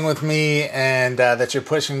resonating with me, and that you're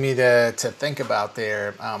pushing me to think about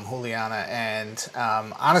there, Juliana. And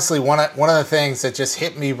honestly, one of the things that just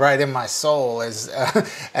hit me right in my soul is,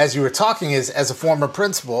 as you were talking, is as a former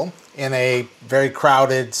principal in a very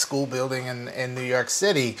crowded school building in New York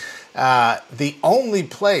City, the only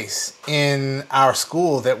place in our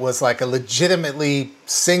school that was like a legitimately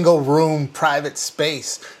single room private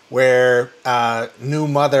space where new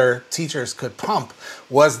mother teachers could pump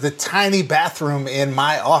was the tiny bathroom in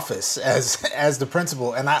my office as the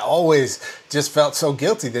principal. And I always just felt so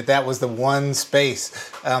guilty that was the one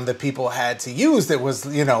space that people had to use that was,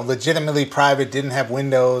 legitimately private, didn't have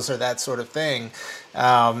windows or that sort of thing.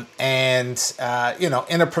 In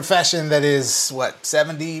a profession that is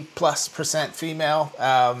 70+% female,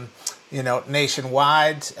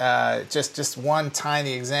 nationwide, just one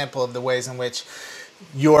tiny example of the ways in which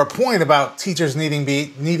your point about teachers needing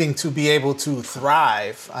to be able to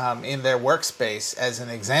thrive in their workspace as an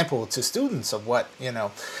example to students of what kind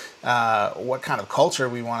of culture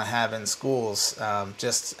we want to have in schools.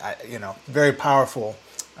 Very powerful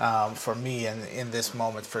for me in this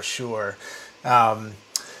moment for sure. For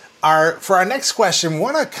our next question, we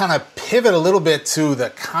want to kind of pivot a little bit to the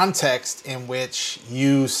context in which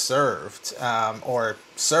you served or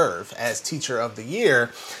serve as Teacher of the Year.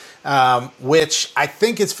 Which I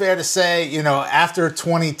think it's fair to say, after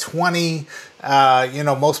 2020,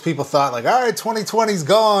 most people thought like, all right, 2020's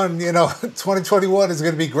gone, 2021 is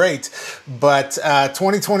going to be great. But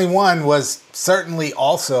 2021 was certainly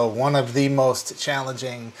also one of the most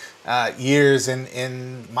challenging years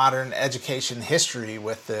in modern education history,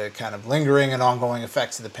 with the kind of lingering and ongoing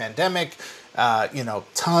effects of the pandemic.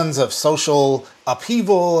 Tons of social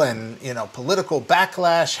upheaval and, political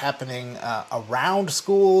backlash happening around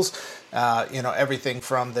schools. Everything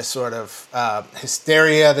from this sort of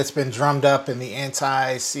hysteria that's been drummed up in the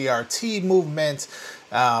anti-CRT movement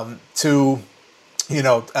to,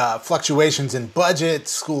 fluctuations in budget,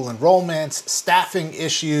 school enrollments, staffing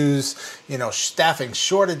issues, staffing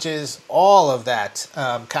shortages, all of that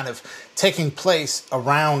kind of taking place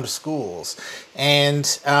around schools.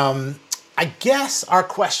 And I guess our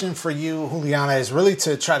question for you, Juliana, is really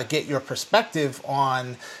to try to get your perspective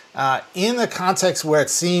on, in a context where it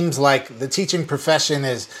seems like the teaching profession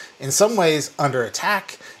is in some ways under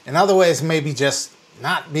attack, in other ways maybe just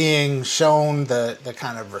not being shown the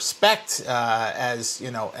kind of respect as,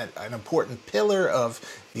 an important pillar of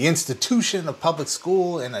the institution of public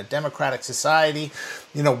school in a democratic society.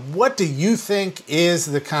 What do you think is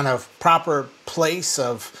the kind of proper place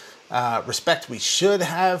of respect we should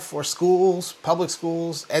have for schools, public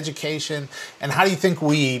schools, education, and how do you think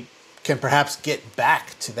we can perhaps get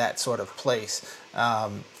back to that sort of place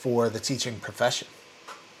for the teaching profession?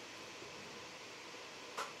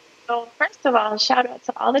 So first of all, shout out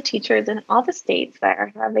to all the teachers in all the states that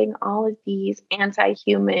are having all of these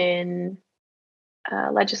anti-human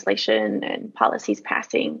legislation and policies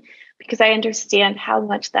passing, because I understand how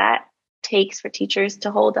much that takes for teachers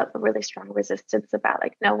to hold up a really strong resistance about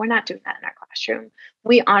like, no, we're not doing that in our classroom.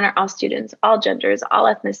 We honor all students, all genders, all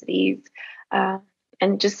ethnicities,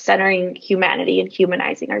 and just centering humanity and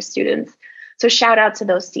humanizing our students. So shout out to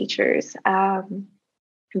those teachers.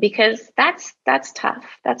 Because that's tough.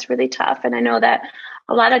 That's really tough. And I know that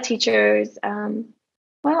a lot of teachers,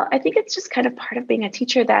 I think it's just kind of part of being a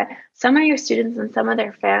teacher that some of your students and some of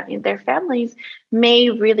their families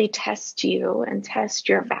may really test you and test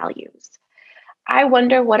your values. I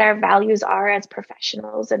wonder what our values are as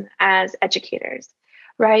professionals and as educators,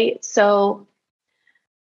 right? So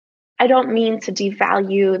I don't mean to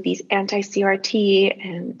devalue these anti-CRT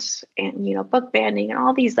and book banning and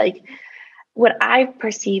all these what I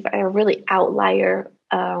perceive are really outlier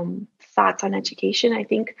thoughts on education. I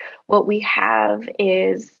think what we have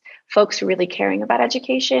is folks really caring about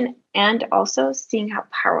education and also seeing how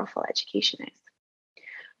powerful education is,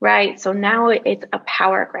 right? So now it's a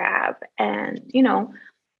power grab. And,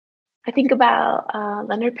 I think about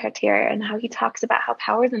Leonard Peltier and how he talks about how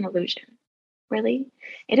power is an illusion. Really,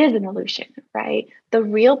 it is an illusion, right? The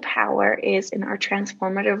real power is in our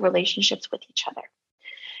transformative relationships with each other.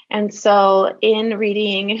 And so in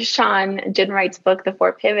reading Sean Ginwright's book, The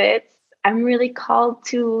Four Pivots, I'm really called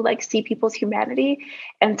to see people's humanity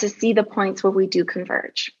and to see the points where we do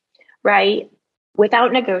converge, right?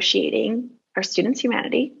 Without negotiating our students'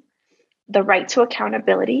 humanity, the right to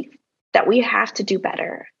accountability, that we have to do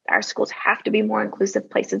better. Our schools have to be more inclusive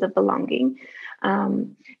places of belonging.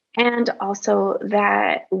 And also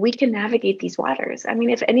that we can navigate these waters. I mean,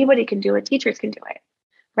 if anybody can do it, teachers can do it,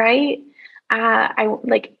 right?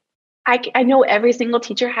 I know every single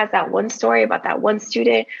teacher has that one story about that one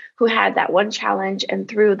student who had that one challenge, and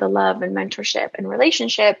through the love and mentorship and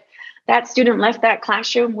relationship, that student left that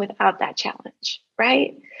classroom without that challenge,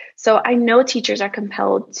 right? So I know teachers are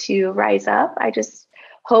compelled to rise up. I just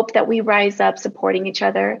hope that we rise up supporting each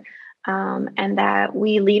other, and that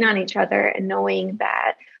we lean on each other and knowing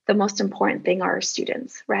that the most important thing are our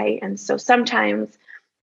students, right? And so sometimes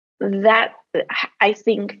that I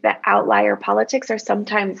think that outlier politics are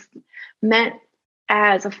sometimes meant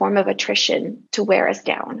as a form of attrition to wear us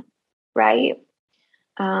down, right?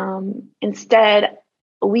 Instead,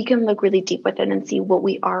 we can look really deep within and see what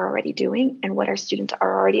we are already doing and what our students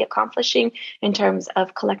are already accomplishing in terms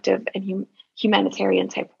of collective and humanitarian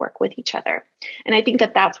type work with each other. And I think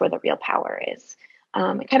that that's where the real power is.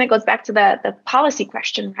 It kind of goes back to the policy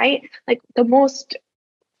question, right? The most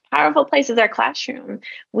powerful place is our classroom.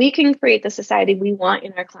 We can create the society we want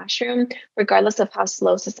in our classroom, regardless of how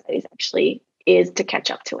slow society actually is to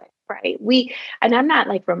catch up to it, right? And I'm not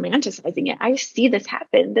romanticizing it. I see this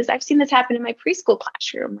happen. I've seen this happen in my preschool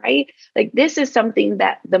classroom, right? This is something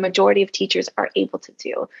that the majority of teachers are able to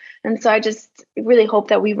do. And so I just really hope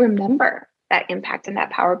that we remember that impact and that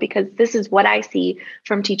power, because this is what I see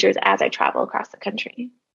from teachers as I travel across the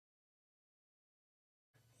country.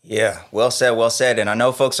 Yeah, well said, well said. And I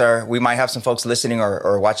know we might have some folks listening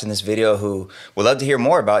or watching this video who would love to hear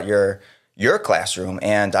more about your classroom.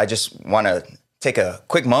 And I just want to take a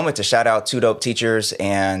quick moment to shout out Two Dope Teachers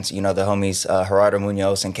and, the homies Gerardo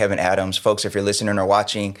Munoz and Kevin Adams. Folks, if you're listening or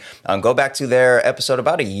watching, go back to their episode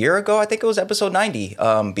about a year ago. I think it was episode 90,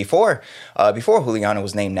 before Juliana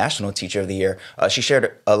was named National Teacher of the Year. She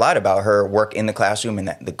shared a lot about her work in the classroom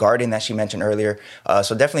and the garden that she mentioned earlier.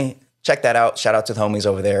 So definitely check that out. Shout out to the homies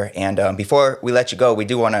over there. And before we let you go, we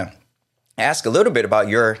do want to ask a little bit about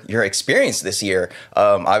your experience this year.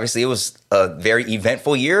 Obviously, it was a very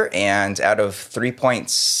eventful year, and out of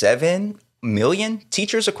 3.7 million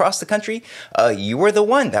teachers across the country, you were the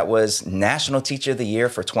one that was National Teacher of the Year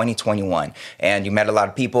for 2021. And you met a lot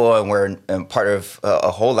of people and were part of a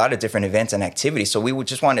whole lot of different events and activities. So we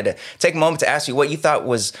just wanted to take a moment to ask you what you thought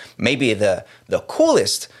was maybe the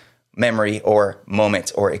coolest memory or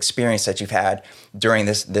moment or experience that you've had during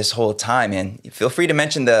this whole time. And feel free to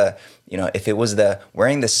mention if it was the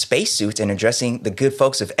wearing the spacesuit and addressing the good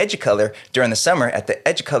folks of Educolor during the summer at the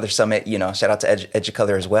Educolor Summit, shout out to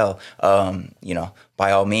Educolor as well,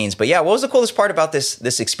 by all means. But yeah, what was the coolest part about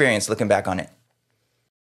this experience looking back on it?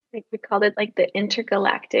 I think we called it like the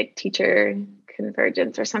intergalactic teacher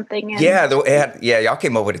convergence or something. And y'all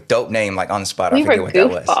came up with a dope name like on the spot. We I forget were what that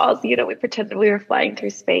was. goofballs. We pretended we were flying through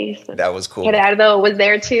space. That was cool. Gerardo was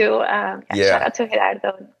there too. Shout out to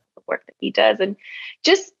Gerardo and the work that he does. And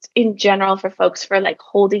just in general for folks for like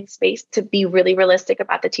holding space to be really realistic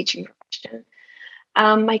about the teaching profession.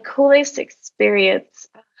 My coolest experience,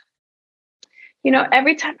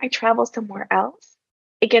 every time I travel somewhere else,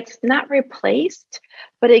 it gets not replaced,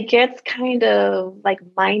 but it gets kind of like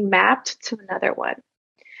mind mapped to another one,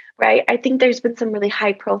 right? I think there's been some really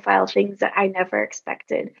high profile things that I never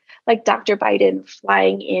expected, like Dr. Biden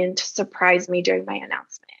flying in to surprise me during my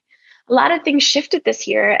announcement. A lot of things shifted this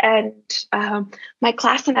year, and my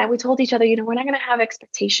class and I, we told each other, we're not going to have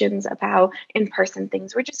expectations about in-person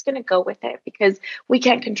things. We're just going to go with it because we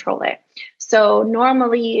can't control it. So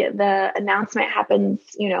normally the announcement happens,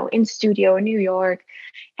 in studio in New York,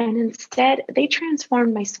 and instead they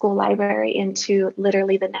transformed my school library into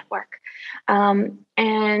literally the network.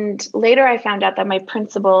 And later I found out that my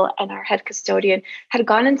principal and our head custodian had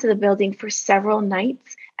gone into the building for several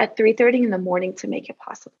nights at 3:30 in the morning to make it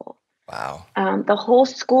possible. Wow. The whole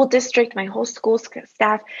school district, my whole school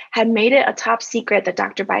staff had made it a top secret that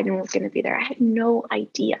Dr. Biden was going to be there. I had no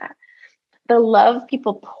idea. The love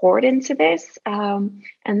people poured into this, and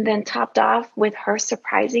then topped off with her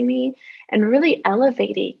surprising me and really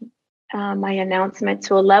elevating my announcement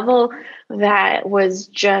to a level that was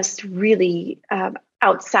just really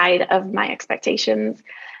outside of my expectations.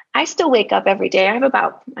 I still wake up every day. I have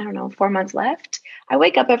about, 4 months left. I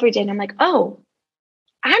wake up every day and I'm like, oh,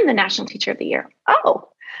 I'm the National Teacher of the Year. Oh,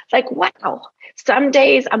 wow. Some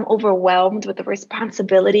days I'm overwhelmed with the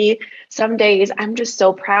responsibility. Some days I'm just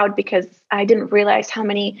so proud because I didn't realize how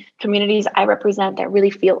many communities I represent that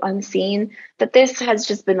really feel unseen, that this has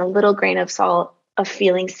just been a little grain of salt of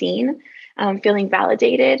feeling seen, feeling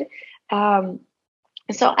validated.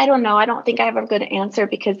 So I don't know. I don't think I have a good answer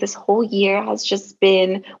because this whole year has just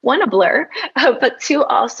been, one, a blur, but two,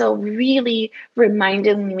 also really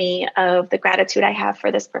reminding me of the gratitude I have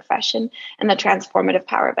for this profession and the transformative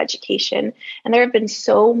power of education. And there have been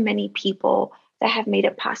so many people that have made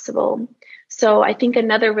it possible. So I think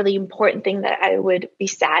another really important thing that I would be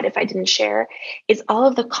sad if I didn't share is all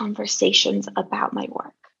of the conversations about my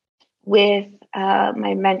work with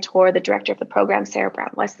my mentor, the director of the program, Sarah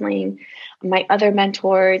Brown Westling, my other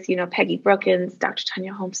mentors, Peggy Brookins, Dr.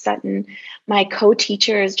 Tanya Holmes Sutton, my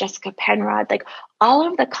co-teachers, Jessica Penrod, like all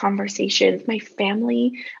of the conversations, my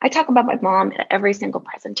family. I talk about my mom at every single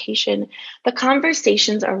presentation. The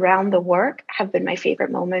conversations around the work have been my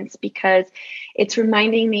favorite moments because it's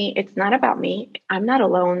reminding me it's not about me. I'm not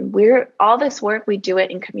alone. All this work, we do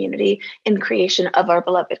it in community, in creation of our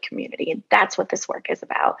beloved community. And that's what this work is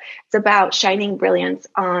about. It's about shining brilliance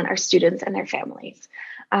on our students and their families.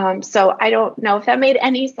 So I don't know if that made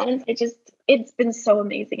any sense. It's been so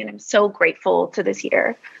amazing. And I'm so grateful to this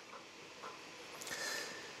year.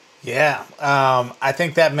 Yeah, I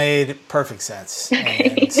think that made perfect sense.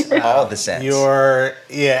 And, all the sense.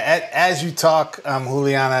 As you talk,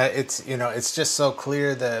 Juliana, it's just so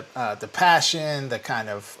clear the passion, the kind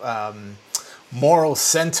of moral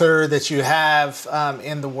center that you have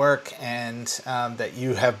in the work, and that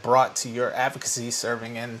you have brought to your advocacy,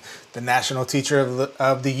 serving in the National Teacher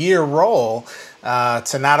of the Year role,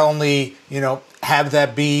 to not only have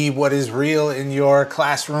that be what is real in your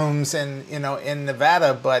classrooms and in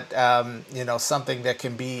Nevada, but something that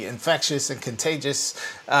can be infectious and contagious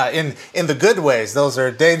in the good ways. Those are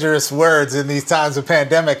dangerous words in these times of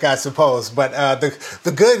pandemic, I suppose, but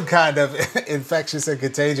the good kind of infectious and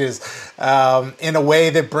contagious in a way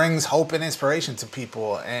that brings hope and inspiration to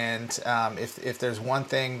people. And if there's one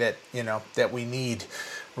thing that that we need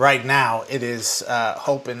right now, it is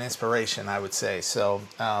hope and inspiration, I would say. So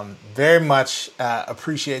very much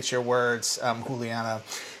appreciate your words, Juliana.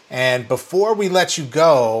 And before we let you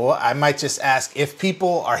go, I might just ask, if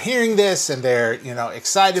people are hearing this and they're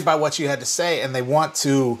excited by what you had to say and they want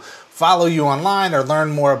to follow you online or learn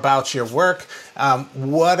more about your work,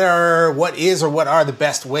 what are the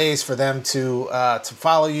best ways for them to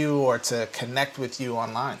follow you or to connect with you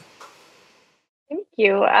online? Thank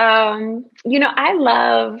you. I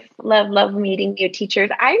love meeting new teachers.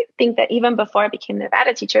 I think that even before I became the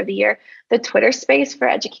Nevada Teacher of the Year, the Twitter space for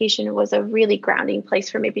education was a really grounding place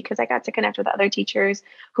for me because I got to connect with other teachers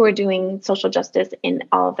who are doing social justice in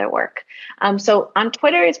all of their work. So on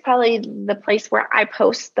Twitter is probably the place where I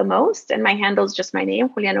post the most, and my handle is just my name,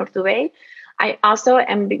 Juliana Urtubey. I also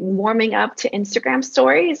am warming up to Instagram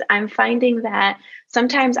stories. I'm finding that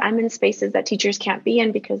sometimes I'm in spaces that teachers can't be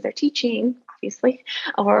in because they're teaching, obviously,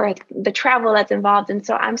 or the travel that's involved. And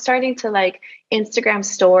so I'm starting to like Instagram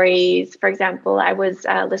stories. For example, I was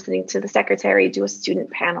listening to the secretary do a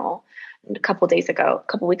student panel a couple weeks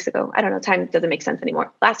ago. I don't know, time doesn't make sense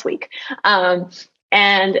anymore. Last week.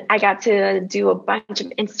 And I got to do a bunch of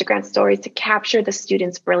Instagram stories to capture the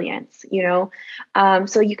students' brilliance,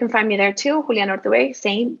 So you can find me there too, Juliana Urtubey,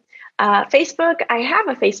 same. Facebook, I have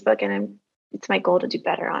a Facebook, and it's my goal to do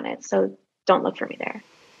better on it. So don't look for me there.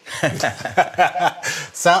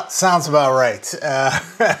 Sounds about right.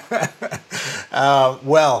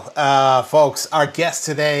 Folks, our guest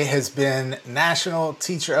today has been National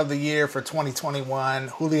Teacher of the Year for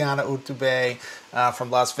 2021, Juliana Urtubey from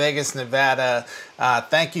Las Vegas, Nevada.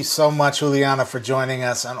 Thank you so much, Juliana, for joining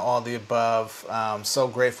us on All the Above. So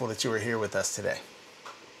grateful that you were here with us today.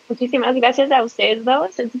 Muchísimas gracias a ustedes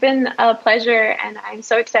dos. It's been a pleasure, and I'm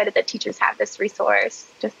so excited that teachers have this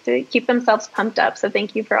resource just to keep themselves pumped up. So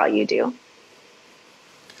thank you for all you do.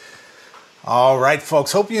 All right,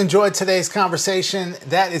 folks. Hope you enjoyed today's conversation.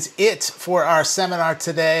 That is it for our seminar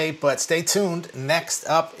today, but stay tuned. Next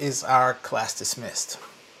up is our Class Dismissed.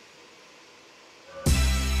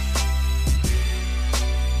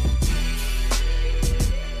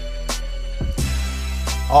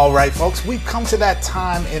 All right, folks, we've come to that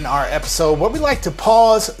time in our episode where we like to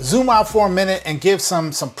pause, zoom out for a minute, and give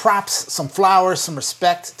some props, some flowers, some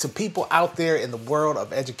respect to people out there in the world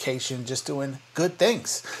of education just doing good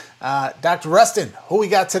things. Dr. Rustin, who we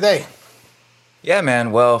got today? Yeah,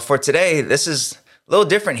 man. Well, for today, this is a little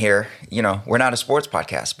different here. We're not a sports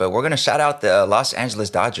podcast, but we're going to shout out the Los Angeles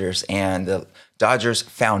Dodgers and the Dodgers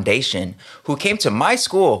Foundation, who came to my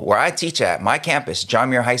school where I teach at, my campus, John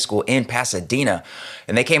Muir High School in Pasadena.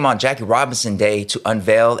 And they came on Jackie Robinson Day to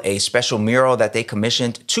unveil a special mural that they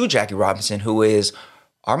commissioned to Jackie Robinson, who is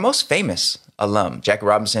our most famous alum. Jackie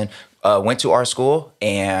Robinson went to our school,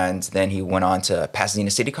 and then he went on to Pasadena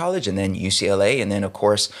City College, and then UCLA, and then, of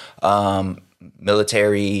course,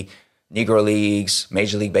 military, Negro Leagues,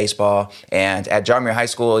 Major League Baseball. And at John Muir High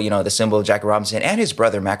School, the symbol of Jackie Robinson and his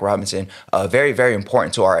brother, Mac Robinson, very, very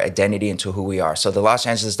important to our identity and to who we are. So the Los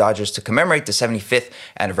Angeles Dodgers, to commemorate the 75th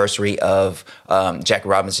anniversary of Jackie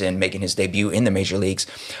Robinson making his debut in the Major Leagues,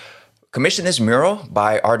 commissioned this mural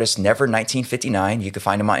by artist Never1959. You can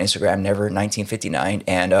find him on Instagram, Never1959.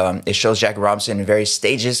 And it shows Jackie Robinson in various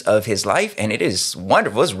stages of his life. And it is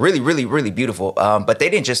wonderful. It's really, really, really beautiful. But they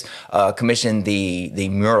didn't just commission the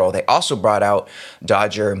mural. They also brought out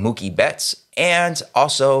Dodger Mookie Betts and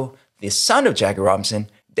also the son of Jackie Robinson,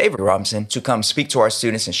 David Robinson, to come speak to our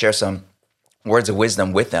students and share some words of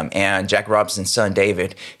wisdom with them. And Jackie Robinson's son,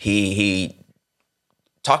 David, he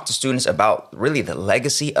talk to students about really the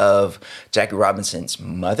legacy of Jackie Robinson's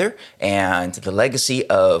mother and the legacy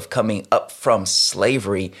of coming up from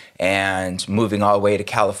slavery and moving all the way to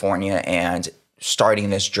California and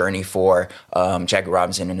starting this journey for Jackie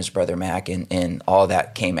Robinson and his brother Mac and all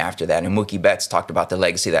that came after that. And Mookie Betts talked about the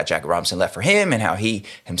legacy that Jackie Robinson left for him and how he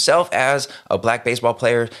himself, as a black baseball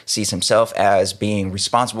player, sees himself as being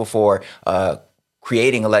responsible for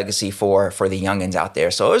creating a legacy for the youngins out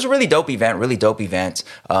there. So it was a really dope event.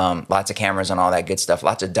 Lots of cameras and all that good stuff.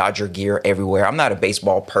 Lots of Dodger gear everywhere. I'm not a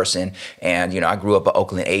baseball person, and I grew up an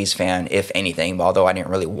Oakland A's fan, if anything, although I didn't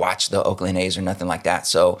really watch the Oakland A's or nothing like that.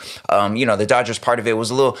 So the Dodgers part of it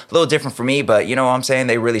was a little different for me, but what I'm saying,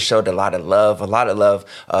 they really showed a lot of love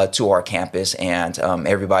to our campus, and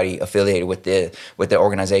everybody affiliated with the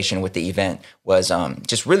organization, with the event, was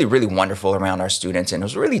just really, really wonderful around our students, and it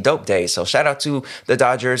was a really dope day. So shout out to the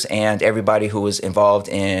Dodgers and everybody who was involved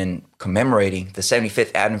in commemorating the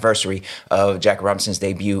 75th anniversary of Jackie Robinson's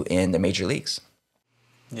debut in the Major Leagues.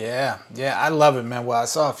 Yeah, I love it, man. Well, I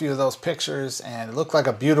saw a few of those pictures, and it looked like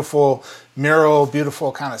a beautiful mural,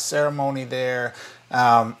 beautiful kind of ceremony there.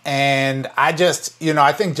 And I just,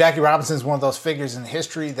 I think Jackie Robinson is one of those figures in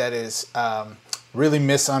history that is really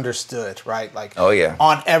misunderstood, right? Like, oh yeah,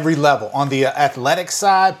 on every level. On the athletic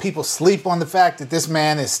side, people sleep on the fact that this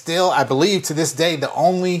man is still, I believe to this day, the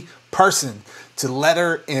only person to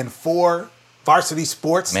letter in 4 varsity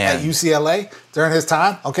sports Man. at UCLA during his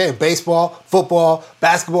time. Okay, baseball, football,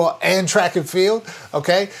 basketball, and track and field.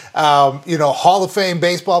 Okay, Hall of Fame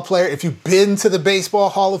baseball player. If you've been to the Baseball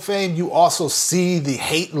Hall of Fame, you also see the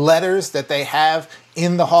hate letters that they have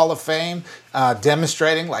in the Hall of Fame,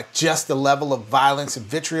 demonstrating like just the level of violence and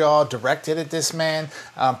vitriol directed at this man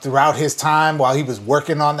throughout his time while he was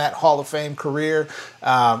working on that Hall of Fame career.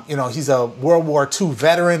 He's a World War II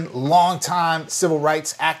veteran, longtime civil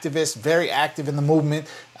rights activist, very active in the movement,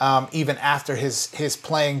 even after his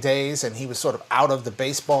playing days, and he was sort of out of the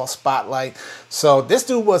baseball spotlight. So this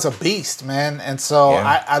dude was a beast, man. And so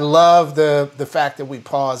I love the fact that we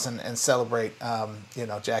pause and celebrate,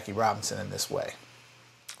 Jackie Robinson in this way.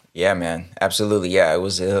 Yeah, man, absolutely. Yeah, it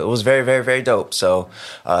was very, very, very dope. So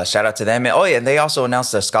shout out to them. And they also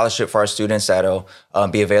announced a scholarship for our students that'll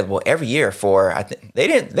be available every year for, they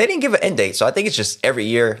didn't give an end date. So I think it's just every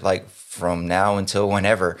year, like from now until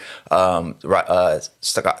whenever,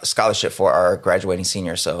 scholarship for our graduating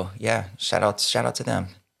seniors. So yeah, shout out to them.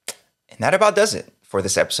 And that about does it for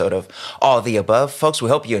this episode of All the Above. Folks, we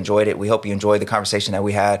hope you enjoyed it. We hope you enjoyed the conversation that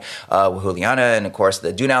we had with Juliana, and of course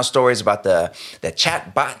the Do Now stories about the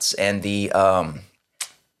chat bots and the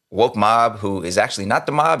woke mob, who is actually not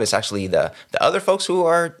the mob. It's actually the other folks who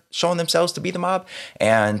are showing themselves to be the mob,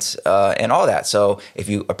 and all that. So if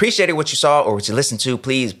you appreciated what you saw or what you listened to,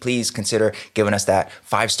 please consider giving us that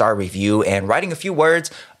 5-star review and writing a few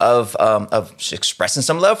words of expressing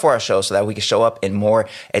some love for our show, so that we can show up in more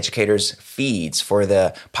educators' feeds for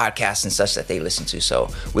the podcasts and such that they listen to. So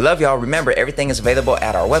we love y'all. Remember, everything is available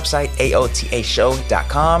at our website,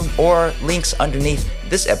 aotashow.com, or links underneath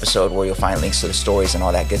this episode where you'll find links to the stories and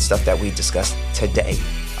all that good stuff that we discussed today.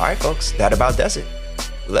 All right, folks, that about does it.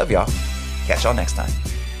 We love y'all. Catch y'all next time.